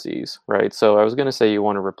processes, right? So I was going to say you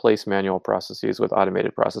want to replace manual processes with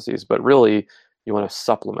automated processes, but really you want to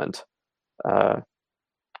supplement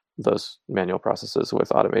those manual processes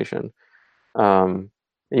with automation.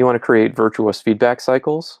 You want to create virtuous feedback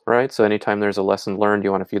cycles, right? So anytime there's a lesson learned, you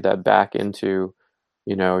want to feed that back into,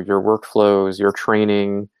 your workflows, your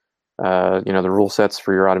training, the rule sets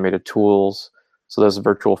for your automated tools. So those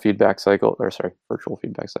virtual feedback cycles, what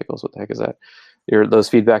the heck is that? Those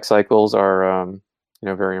feedback cycles are,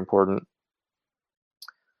 very important.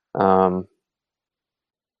 Yeah,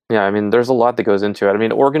 I mean, there's a lot that goes into it. I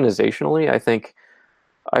mean, organizationally, I think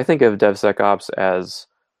of DevSecOps as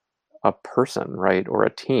a person, right, or a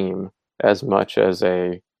team as much as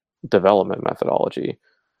a development methodology,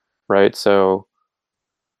 right? So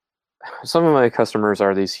some of my customers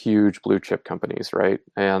are these huge blue chip companies, right?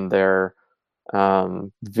 And they're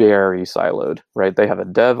very siloed, right? They have a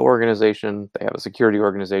dev organization, they have a security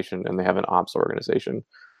organization, and they have an ops organization.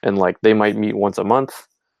 And like they might meet once a month.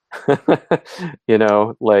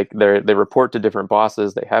 Like they report to different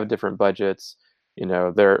bosses, they have different budgets,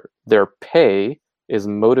 their pay is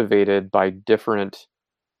motivated by different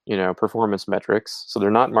performance metrics, so they're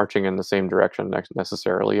not marching in the same direction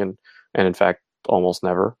necessarily, and in fact almost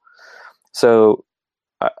never. So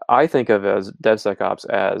I think of as DevSecOps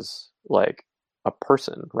as like a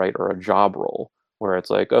person, right, or a job role, where it's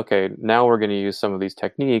like, okay, now we're going to use some of these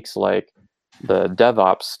techniques like the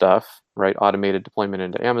DevOps stuff, right, automated deployment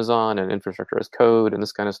into Amazon and infrastructure as code and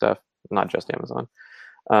this kind of stuff, not just Amazon,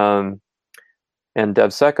 and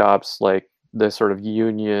DevSecOps, like the sort of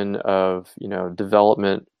union of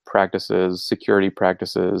development practices, security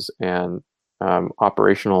practices, and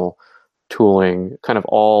operational tooling, kind of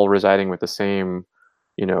all residing with the same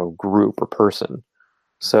group or person.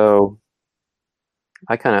 So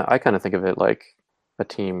I kind of think of it like a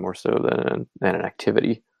team more so than an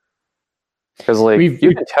activity, because like you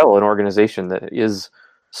can tell an organization that is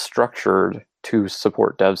structured to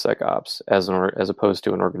support DevSecOps as opposed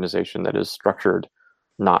to an organization that is structured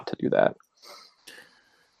not to do that.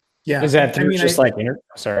 Yeah. Is that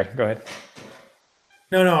sorry, go ahead.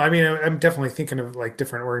 No. I mean, I'm definitely thinking of like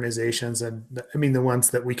different organizations, and I mean the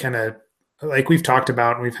ones that we kind of like we've talked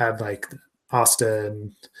about, and we've had like Asta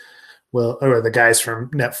and or the guys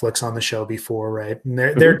from Netflix on the show before, right? And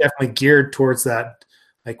they're definitely geared towards that.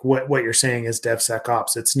 Like what you're saying is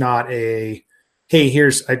DevSecOps. It's not a, hey,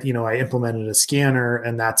 I implemented a scanner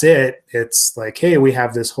and that's it. It's like, hey, we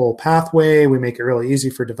have this whole pathway. We make it really easy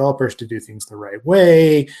for developers to do things the right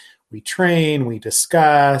way. We train, we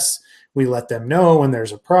discuss, we let them know when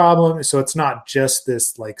there's a problem. So it's not just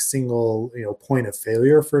this like single, point of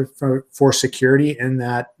failure for security in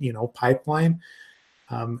that, pipeline.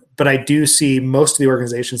 But I do see most of the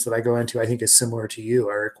organizations that I go into, I think is similar to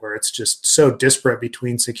you, Eric, where it's just so disparate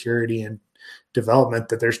between security and development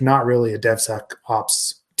that there's not really a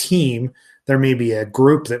DevSecOps team. There may be a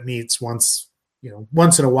group that meets once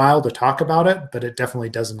in a while to talk about it, but it definitely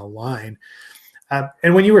doesn't align.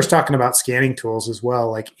 And when you were talking about scanning tools as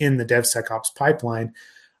well, like in the DevSecOps pipeline,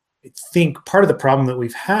 I think part of the problem that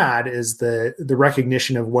we've had is the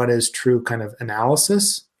recognition of what is true kind of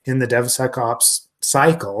analysis in the DevSecOps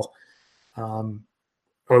cycle,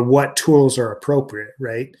 or what tools are appropriate,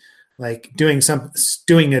 right? Like doing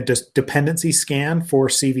a dependency scan for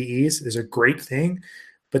CVEs is a great thing,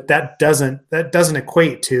 but that doesn't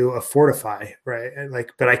equate to a Fortify, right?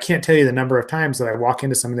 Like, but I can't tell you the number of times that I walk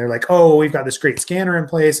into something, they're like, oh, we've got this great scanner in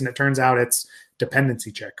place, and it turns out it's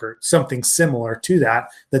dependency check or something similar to that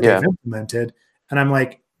they've implemented, and I'm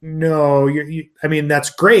like, no, I mean, that's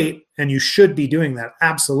great, and you should be doing that,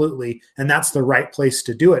 absolutely, and that's the right place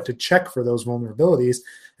to do it, to check for those vulnerabilities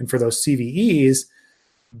and for those CVEs.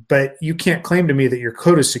 But you can't claim to me that your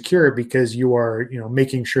code is secure because you are,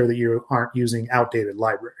 making sure that you aren't using outdated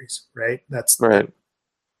libraries, right? That's right.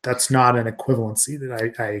 That's not an equivalency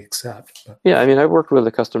that I accept. But. Yeah, I mean, I worked with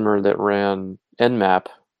a customer that ran Nmap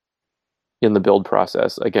in the build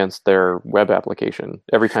process against their web application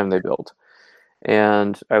every time they build.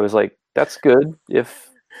 And I was like, that's good. If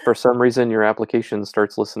for some reason your application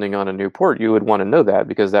starts listening on a new port, you would want to know that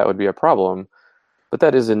because that would be a problem. But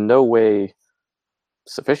that is in no way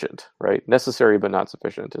sufficient, right? Necessary but not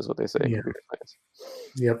sufficient is what they say in computer science.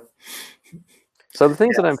 Yep. So the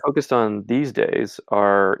things that I'm focused on these days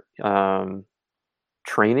are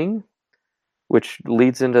training, which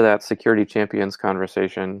leads into that security champions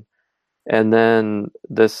conversation. And then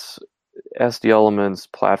this SD Elements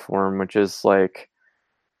platform, which is like,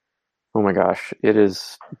 oh my gosh, it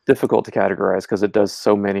is difficult to categorize because it does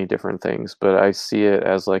so many different things, but I see it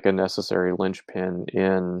as like a necessary linchpin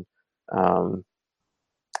in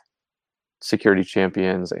security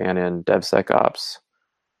champions and in DevSecOps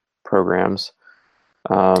programs.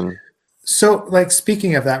 So, like,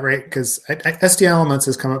 speaking of that, right, because SD Elements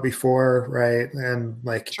has come up before, right? And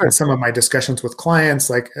like in some of my discussions with clients,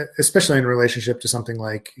 like especially in relationship to something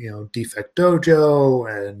like, Defect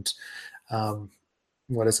Dojo and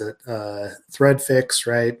ThreadFix,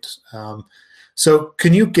 right? So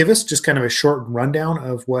can you give us just kind of a short rundown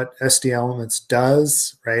of what SD Elements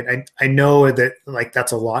does, right? I know that like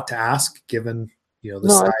that's a lot to ask given, the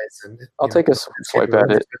size. And I'll take a swipe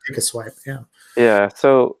at it. Take a swipe, yeah. Yeah,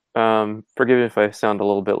 so forgive me if I sound a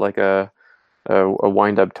little bit like a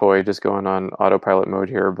wind-up toy just going on autopilot mode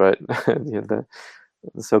here, but the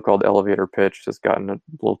so-called elevator pitch has gotten a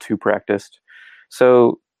little too practiced.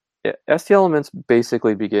 So SD Elements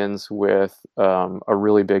basically begins with a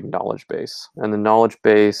really big knowledge base, and the knowledge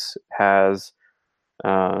base has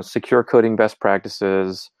secure coding best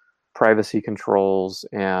practices, privacy controls,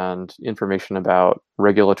 and information about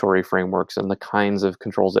regulatory frameworks and the kinds of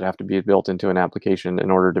controls that have to be built into an application in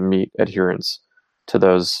order to meet adherence to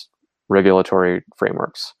those regulatory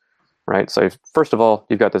frameworks, right? So first of all,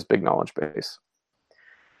 you've got this big knowledge base.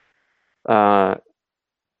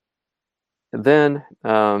 Then,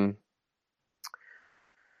 in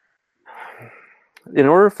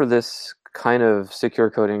order for this kind of secure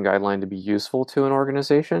coding guideline to be useful to an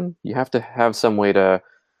organization, you have to have some way to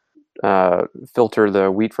filter the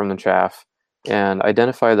wheat from the chaff and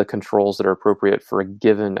identify the controls that are appropriate for a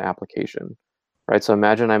given application, right? So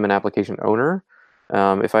imagine I'm an application owner.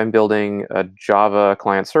 If I'm building a Java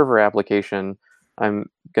client-server application, I'm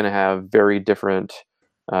going to have very different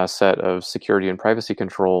set of security and privacy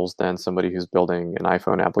controls than somebody who's building an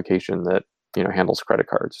iPhone application that handles credit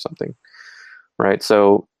cards or something, right?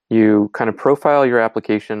 So you kind of profile your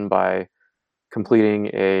application by completing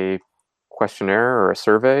a questionnaire or a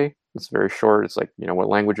survey. It's very short. It's like, what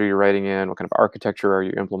language are you writing in? What kind of architecture are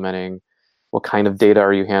you implementing? What kind of data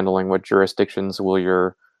are you handling? What jurisdictions will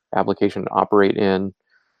your application operate in?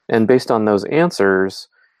 And based on those answers,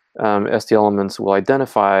 SDElements will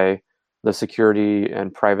identify the security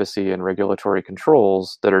and privacy and regulatory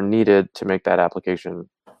controls that are needed to make that application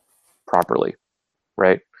properly,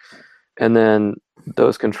 right? And then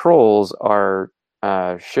those controls are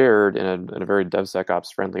shared in a very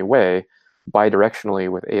DevSecOps friendly way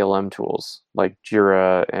bidirectionally with ALM tools like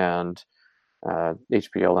Jira and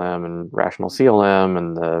HPLM and Rational CLM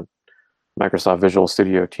and the Microsoft Visual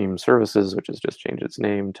Studio Team Services, which has just changed its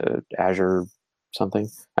name to Azure something,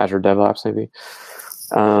 Azure DevOps maybe.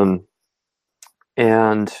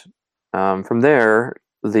 From there,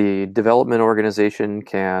 the development organization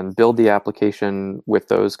can build the application with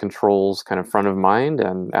those controls kind of front of mind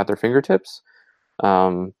and at their fingertips.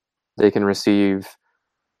 They can receive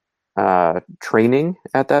training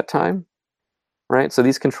at that time, right? So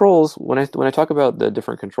these controls, when I talk about the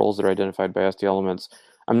different controls that are identified by SDElements,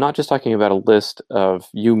 I'm not just talking about a list of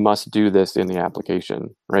you must do this in the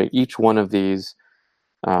application, right? Each one of these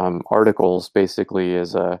articles basically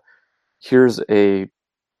is here's a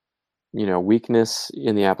weakness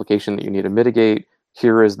in the application that you need to mitigate.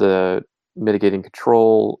 Here is the mitigating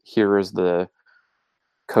control. Here is the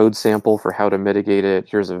code sample for how to mitigate it.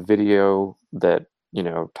 Here's a video that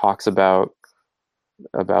talks about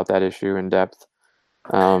that issue in depth.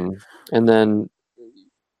 And then,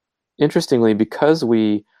 interestingly, because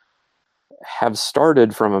we have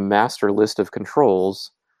started from a master list of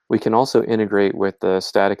controls, we can also integrate with the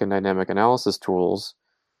static and dynamic analysis tools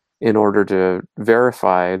in order to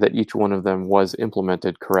verify that each one of them was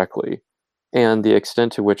implemented correctly. And the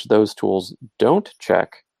extent to which those tools don't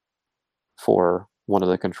check for one of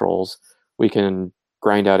the controls, we can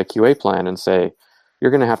grind out a QA plan and say,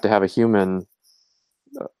 you're going to have a human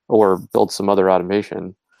or build some other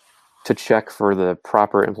automation to check for the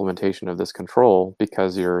proper implementation of this control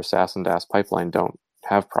because your SaaS and DaaS pipeline don't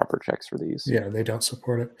have proper checks for these. Yeah, they don't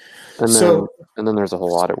support it. And then there's a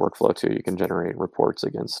whole audit workflow too. You can generate reports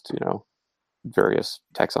against, various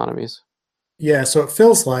taxonomies. Yeah, so it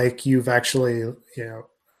feels like you've actually,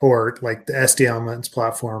 or like the SDElements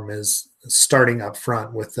platform is starting up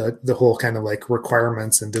front with the whole kind of like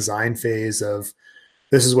requirements and design phase of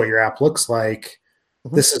this is what your app looks like.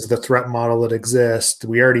 Mm-hmm. This is the threat model that exists.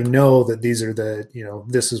 We already know that these are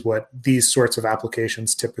this is what these sorts of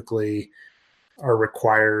applications typically are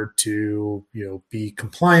required to, be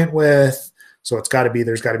compliant with. So there's got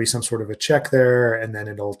to be some sort of a check there, and then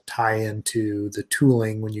it'll tie into the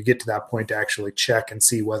tooling when you get to that point to actually check and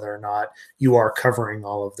see whether or not you are covering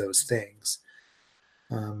all of those things.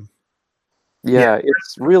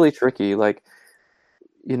 It's really tricky. Like,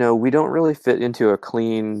 we don't really fit into a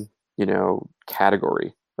clean,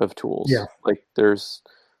 category of tools. Yeah. Like there's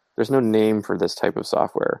no name for this type of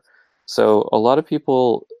software. So a lot of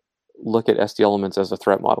people look at SDElements as a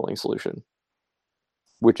threat modeling solution,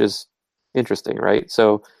 which is interesting, right?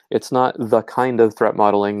 So it's not the kind of threat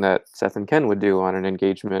modeling that Seth and Ken would do on an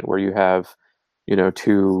engagement where you have,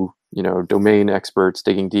 two, domain experts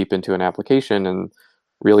digging deep into an application and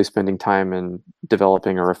really spending time in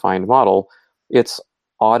developing a refined model. It's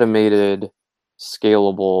automated,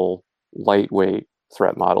 scalable, lightweight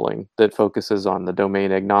threat modeling that focuses on the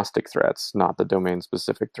domain agnostic threats, not the domain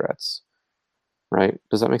specific threats. Right?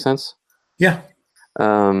 Does that make sense? Yeah.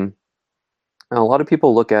 And a lot of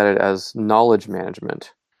people look at it as knowledge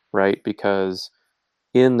management, right? Because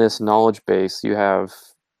in this knowledge base, you have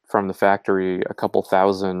from the factory a couple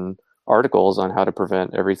thousand articles on how to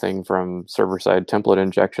prevent everything from server-side template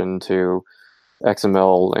injection to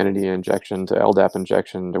XML entity injection to LDAP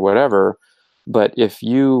injection to whatever. But if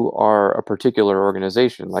you are a particular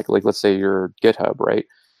organization, like let's say you're GitHub, right?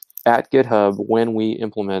 At GitHub, when we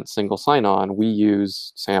implement single sign-on, we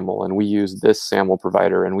use SAML, and we use this SAML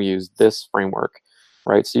provider, and we use this framework,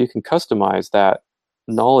 right? So you can customize that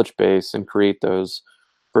knowledge base and create those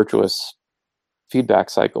virtuous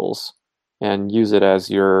feedback cycles and use it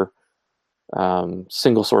as your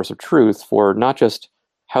single source of truth for not just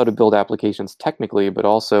how to build applications technically, but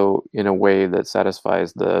also in a way that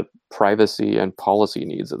satisfies the privacy and policy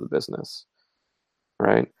needs of the business,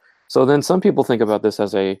 right? So then some people think about this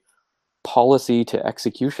as a policy to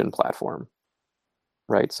execution platform,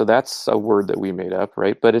 right? So that's a word that we made up,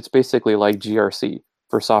 right? But it's basically like GRC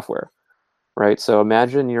for software, right? So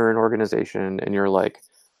imagine you're an organization and you're like,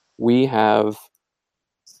 we have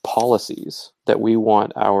policies that we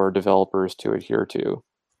want our developers to adhere to,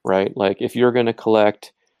 right? Like if you're going to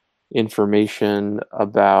collect information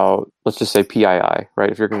about, let's just say PII, right?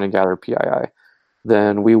 If you're going to gather PII,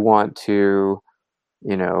 then we want to,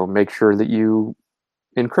 make sure that you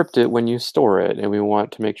encrypt it when you store it, and we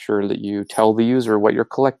want to make sure that you tell the user what you're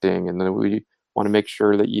collecting, and then we want to make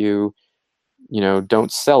sure that you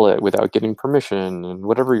don't sell it without getting permission, and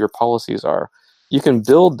whatever your policies are. You can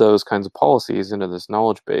build those kinds of policies into this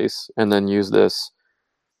knowledge base and then use this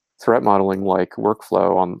threat modeling like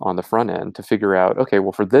workflow on the front end to figure out, okay,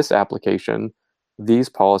 well, for this application, these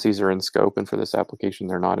policies are in scope, and for this application,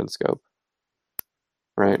 they're not in scope.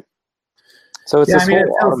 Right? So it's this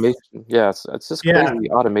whole automation. Yes, it's this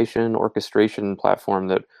crazy automation orchestration platform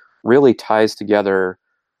that really ties together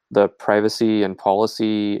the privacy and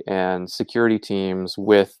policy and security teams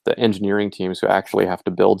with the engineering teams who actually have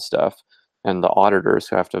to build stuff, and the auditors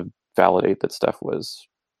who have to validate that stuff was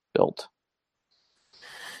built.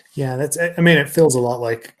 Yeah, it feels a lot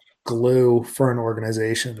like glue for an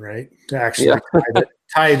organization, right? To actually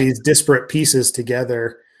tie these disparate pieces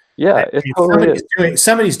together. Yeah,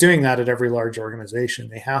 somebody's doing that at every large organization.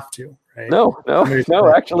 They have to, right? No,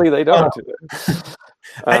 actually they don't do it.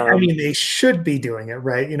 They should be doing it,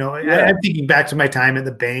 right? I'm thinking back to my time at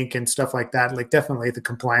the bank and stuff like that. Like, definitely the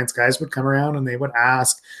compliance guys would come around and they would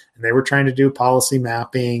ask, and they were trying to do policy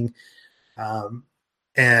mapping,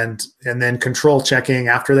 and then control checking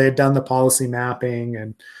after they had done the policy mapping,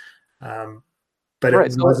 and but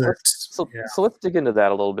it wasn't. So let's dig into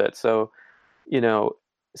that a little bit. So,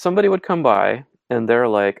 somebody would come by and they're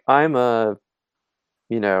like, I'm an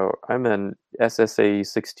SSA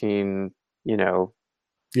 16,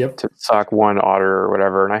 to SOC 1 auditor or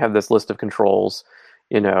whatever, and I have this list of controls,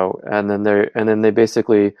 and then they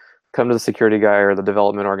basically come to the security guy or the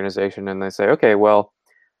development organization and they say, okay, well,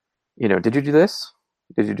 did you do this?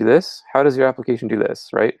 Did you do this? How does your application do this?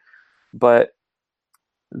 Right? But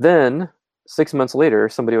then 6 months later,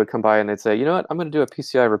 somebody would come by and they'd say, you know what, I'm going to do a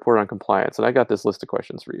PCI report on compliance, and I got this list of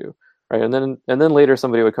questions for you, right? And then later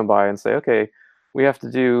somebody would come by and say, okay, we have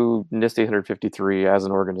to do NIST 853 as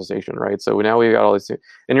an organization, right? So now we got all these things.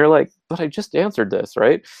 And you're like, but I just answered this,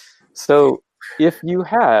 right? So if you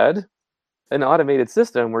had an automated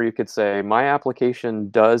system where you could say, my application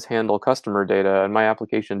does handle customer data and my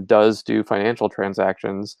application does do financial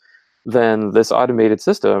transactions, then this automated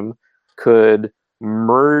system could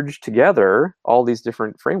merge together all these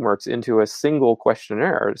different frameworks into a single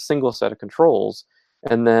questionnaire, a single set of controls,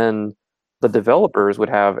 and then the developers would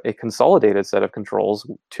have a consolidated set of controls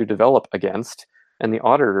to develop against, and the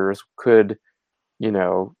auditors could,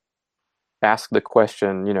 ask the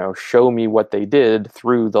question, show me what they did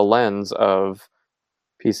through the lens of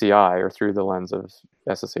PCI or through the lens of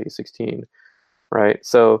SSA 16, right?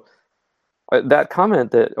 So that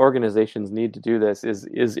comment that organizations need to do this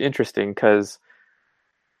is interesting because,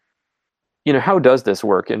 how does this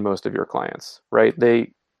work in most of your clients, right?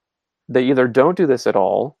 They either don't do this at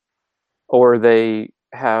all, or they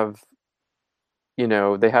have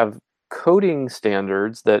coding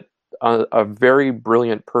standards that a very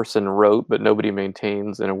brilliant person wrote, but nobody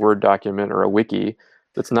maintains in a Word document or a wiki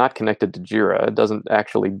that's not connected to Jira. It doesn't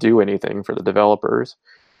actually do anything for the developers.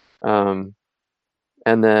 And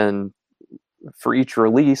then for each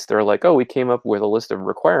release, they're like, oh, we came up with a list of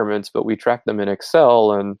requirements, but we track them in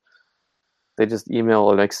Excel, and they just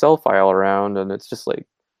email an Excel file around, and it's just like,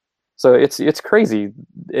 so it's crazy.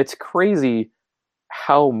 It's crazy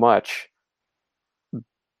how much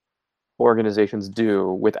organizations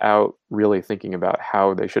do without really thinking about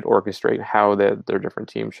how they should orchestrate, how their different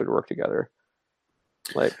teams should work together.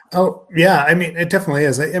 Like, oh yeah, it definitely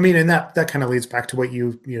is. And that kind of leads back to what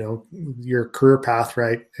your career path,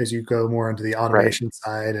 right? As you go more into the automation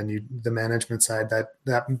side and the management side,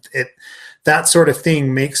 that sort of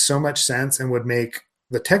thing makes so much sense and would make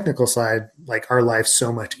the technical side, like our life,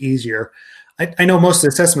 so much easier. I know most of the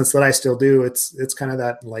assessments that I still do, it's kind of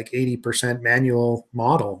that like 80% manual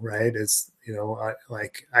model, right?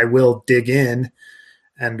 I will dig in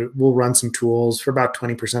and we'll run some tools for about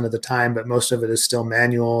 20% of the time, but most of it is still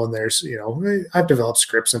manual. And there's, I've developed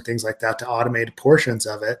scripts and things like that to automate portions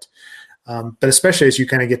of it. But especially as you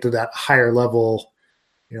kind of get to that higher level,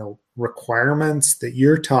 requirements that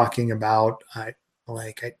you're talking about, I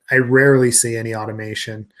rarely see any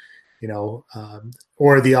automation,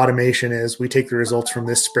 or the automation is we take the results from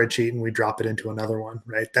this spreadsheet and we drop it into another one,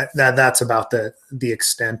 right? That's about the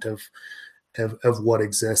extent of what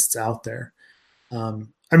exists out there.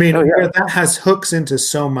 That has hooks into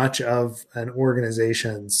so much of an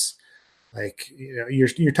organization's, like,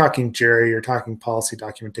 you're talking Jira, you're talking policy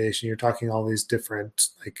documentation, you're talking all these different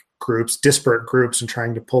groups, disparate groups, and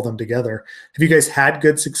trying to pull them together. Have you guys had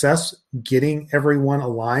good success getting everyone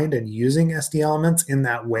aligned and using SD Elements in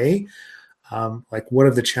that way? What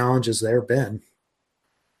have the challenges there been?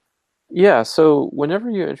 Yeah, so whenever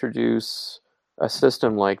you introduce a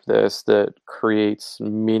system like this that creates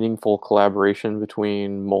meaningful collaboration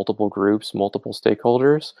between multiple groups, multiple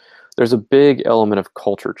stakeholders, there's a big element of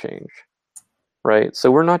culture change, right?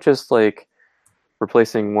 So we're not just like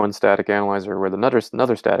replacing one static analyzer with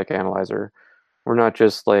another static analyzer. We're not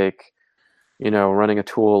just like, running a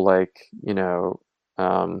tool like,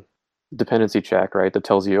 dependency check, right? That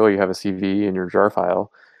tells you, oh, you have a CV in your jar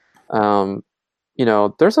file.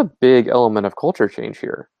 There's a big element of culture change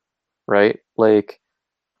here, right? Like,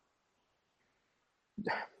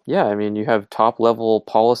 yeah, I mean, you have top level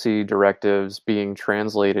policy directives being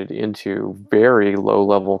translated into very low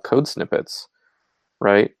level code snippets,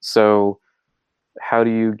 right? So how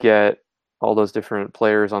do you get all those different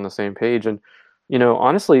players on the same page? And,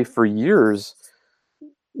 honestly, for years,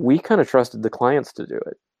 we kind of trusted the clients to do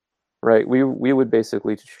it, right? We would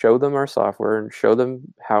basically show them our software and show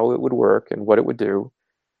them how it would work and what it would do.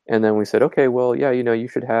 And then we said, okay, well, yeah, you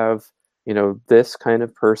should have, this kind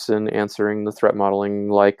of person answering the threat modeling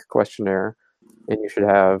like questionnaire. And you should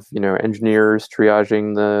have, engineers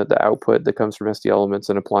triaging the output that comes from SD Elements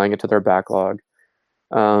and applying it to their backlog.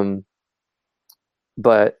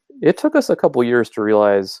 But it took us a couple years to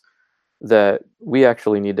realize that we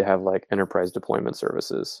actually need to have like enterprise deployment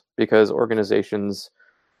services, because organizations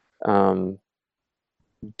don't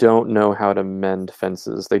know how to mend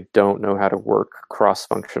fences. They don't know how to work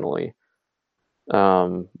cross-functionally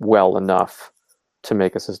well enough to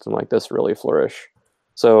make a system like this really flourish.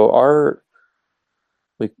 So our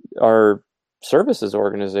services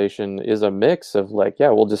organization is a mix of like, yeah,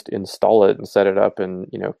 we'll just install it and set it up and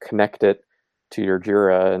connect it to your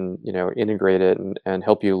Jira and integrate it and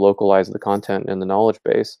help you localize the content in the knowledge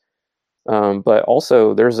base. But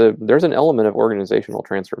also there's an element of organizational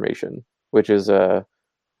transformation, which is a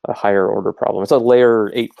higher order problem. It's a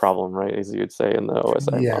layer 8 problem, right, as you would say in the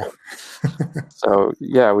OSI model. So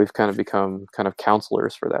yeah, we've kind of become kind of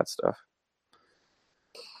counselors for that stuff.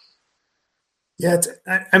 Yeah,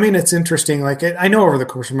 it's interesting. Like I know over the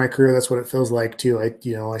course of my career, that's what it feels like too.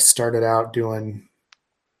 I started out doing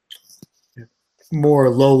more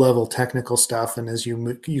low-level technical stuff, and as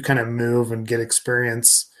you kind of move and get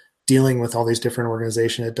experience dealing with all these different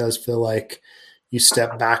organizations, it does feel like you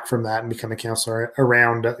step back from that and become a counselor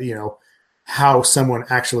around how someone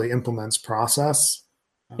actually implements process.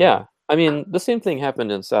 Yeah, I mean, the same thing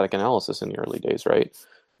happened in static analysis in the early days, right?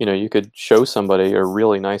 You could show somebody a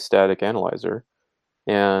really nice static analyzer,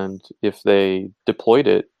 and if they deployed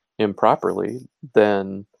it improperly,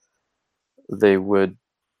 then they would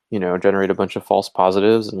generate a bunch of false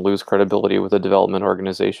positives and lose credibility with the development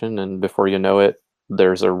organization. And before you know it,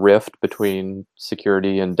 there's a rift between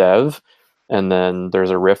security and dev. And then there's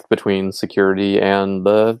a rift between security and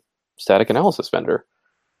the static analysis vendor,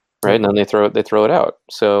 right? And then they throw it out.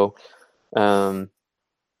 So yeah,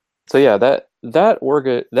 that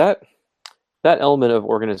element of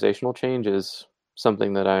organizational change is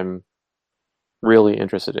something that I'm really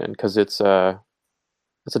interested in, because it's a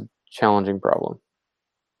challenging problem.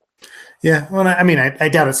 Yeah, well, I mean, I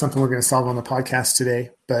doubt it's something we're going to solve on the podcast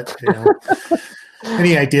today, but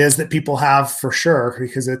any ideas that people have for sure,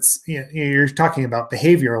 because it's you're talking about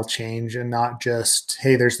behavioral change and not just,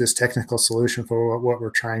 hey, there's this technical solution for what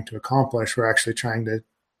we're trying to accomplish. We're actually trying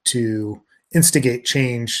to instigate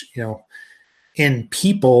change, in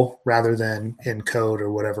people rather than in code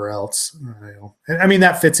or whatever else. I mean,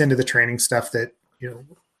 that fits into the training stuff that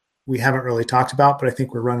we haven't really talked about, but I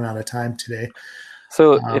think we're running out of time today.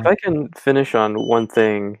 So if I can finish on one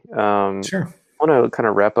thing, sure. I want to kind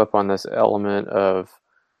of wrap up on this element of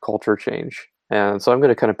culture change. And so I'm going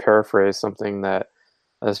to kind of paraphrase something that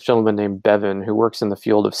this gentleman named Bevan, who works in the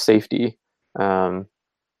field of safety,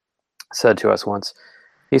 said to us once.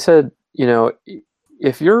 He said,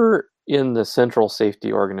 if you're in the central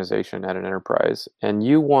safety organization at an enterprise and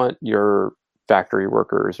you want your factory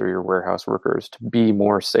workers or your warehouse workers to be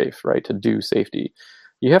more safe, right, to do safety,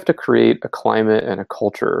 you have to create a climate and a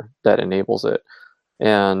culture that enables it.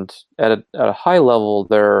 And at a high level,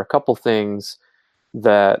 there are a couple things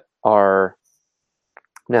that are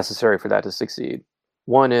necessary for that to succeed.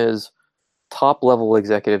 One is top level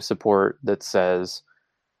executive support that says,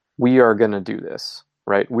 we are going to do this,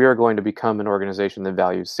 right? We are going to become an organization that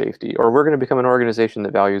values safety, or we're going to become an organization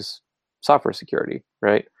that values software security,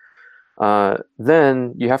 right?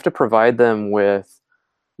 Then you have to provide them with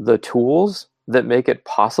the tools that make it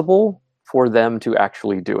possible for them to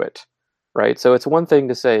actually do it, right? So it's one thing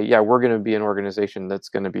to say, yeah, we're going to be an organization that's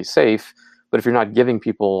going to be safe, but if you're not giving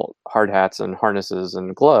people hard hats and harnesses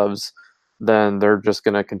and gloves, then they're just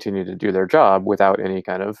going to continue to do their job without any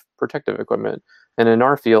kind of protective equipment. And in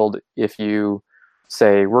our field, if you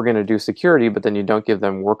say we're going to do security, but then you don't give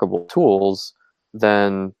them workable tools,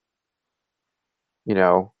 then,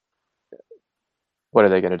 what are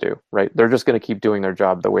they going to do, right? They're just going to keep doing their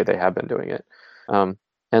job the way they have been doing it. And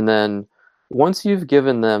then once you've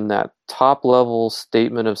given them that top level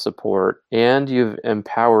statement of support and you've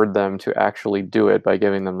empowered them to actually do it by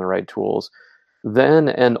giving them the right tools, then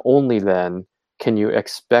and only then can you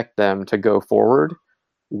expect them to go forward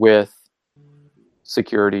with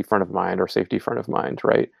security front of mind or safety front of mind,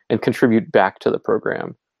 right? And contribute back to the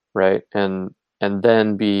program, right? And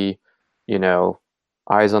then be,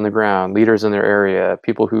 eyes on the ground, leaders in their area,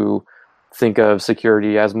 people who think of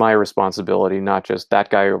security as my responsibility, not just that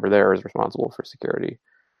guy over there is responsible for security,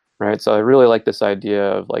 right? So I really like this idea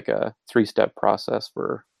of like a 3-step process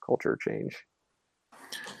for culture change.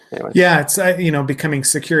 Anyway. Yeah, it's becoming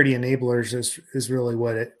security enablers is really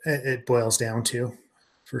what it boils down to,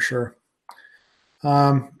 for sure.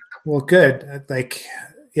 Well, good.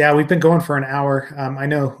 We've been going for an hour. I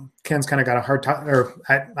know Ken's kind of got a hard time, or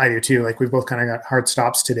I do too. Like, we've both kind of got hard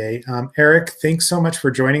stops today. Eric, thanks so much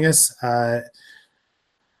for joining us.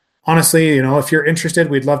 Honestly, if you're interested,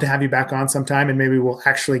 we'd love to have you back on sometime, and maybe we'll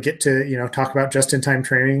actually get to, talk about just-in-time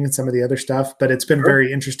training and some of the other stuff. But it's been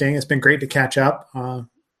very interesting. It's been great to catch up.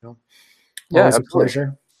 Always a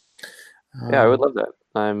pleasure. I would love that.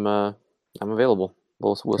 I'm available.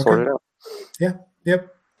 We'll sort it out. Yeah.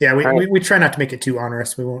 Yep. Yeah, we try not to make it too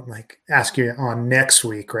onerous. We won't ask you on next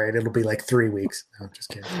week, right? It'll be 3 weeks. No, I'm just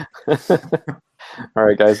kidding. All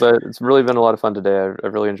right, guys. It's really been a lot of fun today. I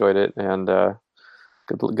really enjoyed it, and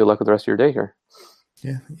good luck with the rest of your day here.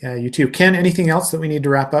 Yeah, you too. Ken, anything else that we need to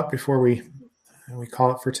wrap up before we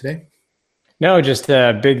call it for today? No, just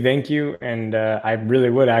a big thank you. And I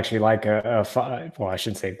really would actually like I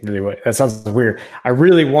shouldn't say really would. That sounds weird. I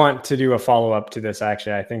really want to do a follow-up to this,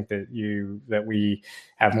 actually. I think that we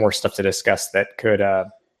have more stuff to discuss that could,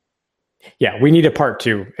 we need a part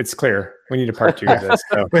 2. It's clear. We need a part 2 of this.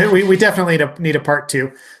 So. we definitely need a part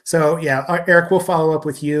 2. So yeah, Eric, we'll follow up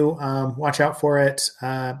with you. Watch out for it.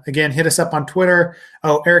 Again, hit us up on Twitter.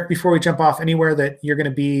 Oh, Eric, before we jump off, anywhere that you're going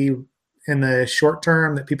to be in the short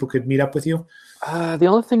term that people could meet up with you? The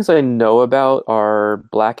only things I know about are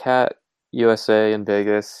Black Hat USA in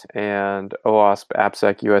Vegas and OWASP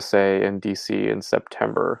AppSec USA in DC in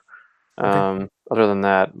September. Okay. Other than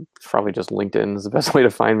that, probably just LinkedIn is the best way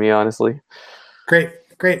to find me, honestly. Great.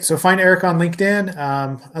 So find Eric on LinkedIn.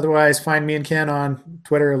 Otherwise, find me and Ken on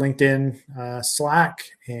Twitter, LinkedIn, Slack,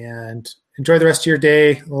 and enjoy the rest of your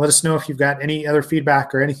day. Let us know if you've got any other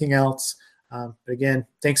feedback or anything else. But again,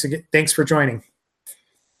 thanks for joining.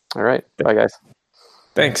 All right. Bye, guys.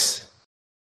 Thanks.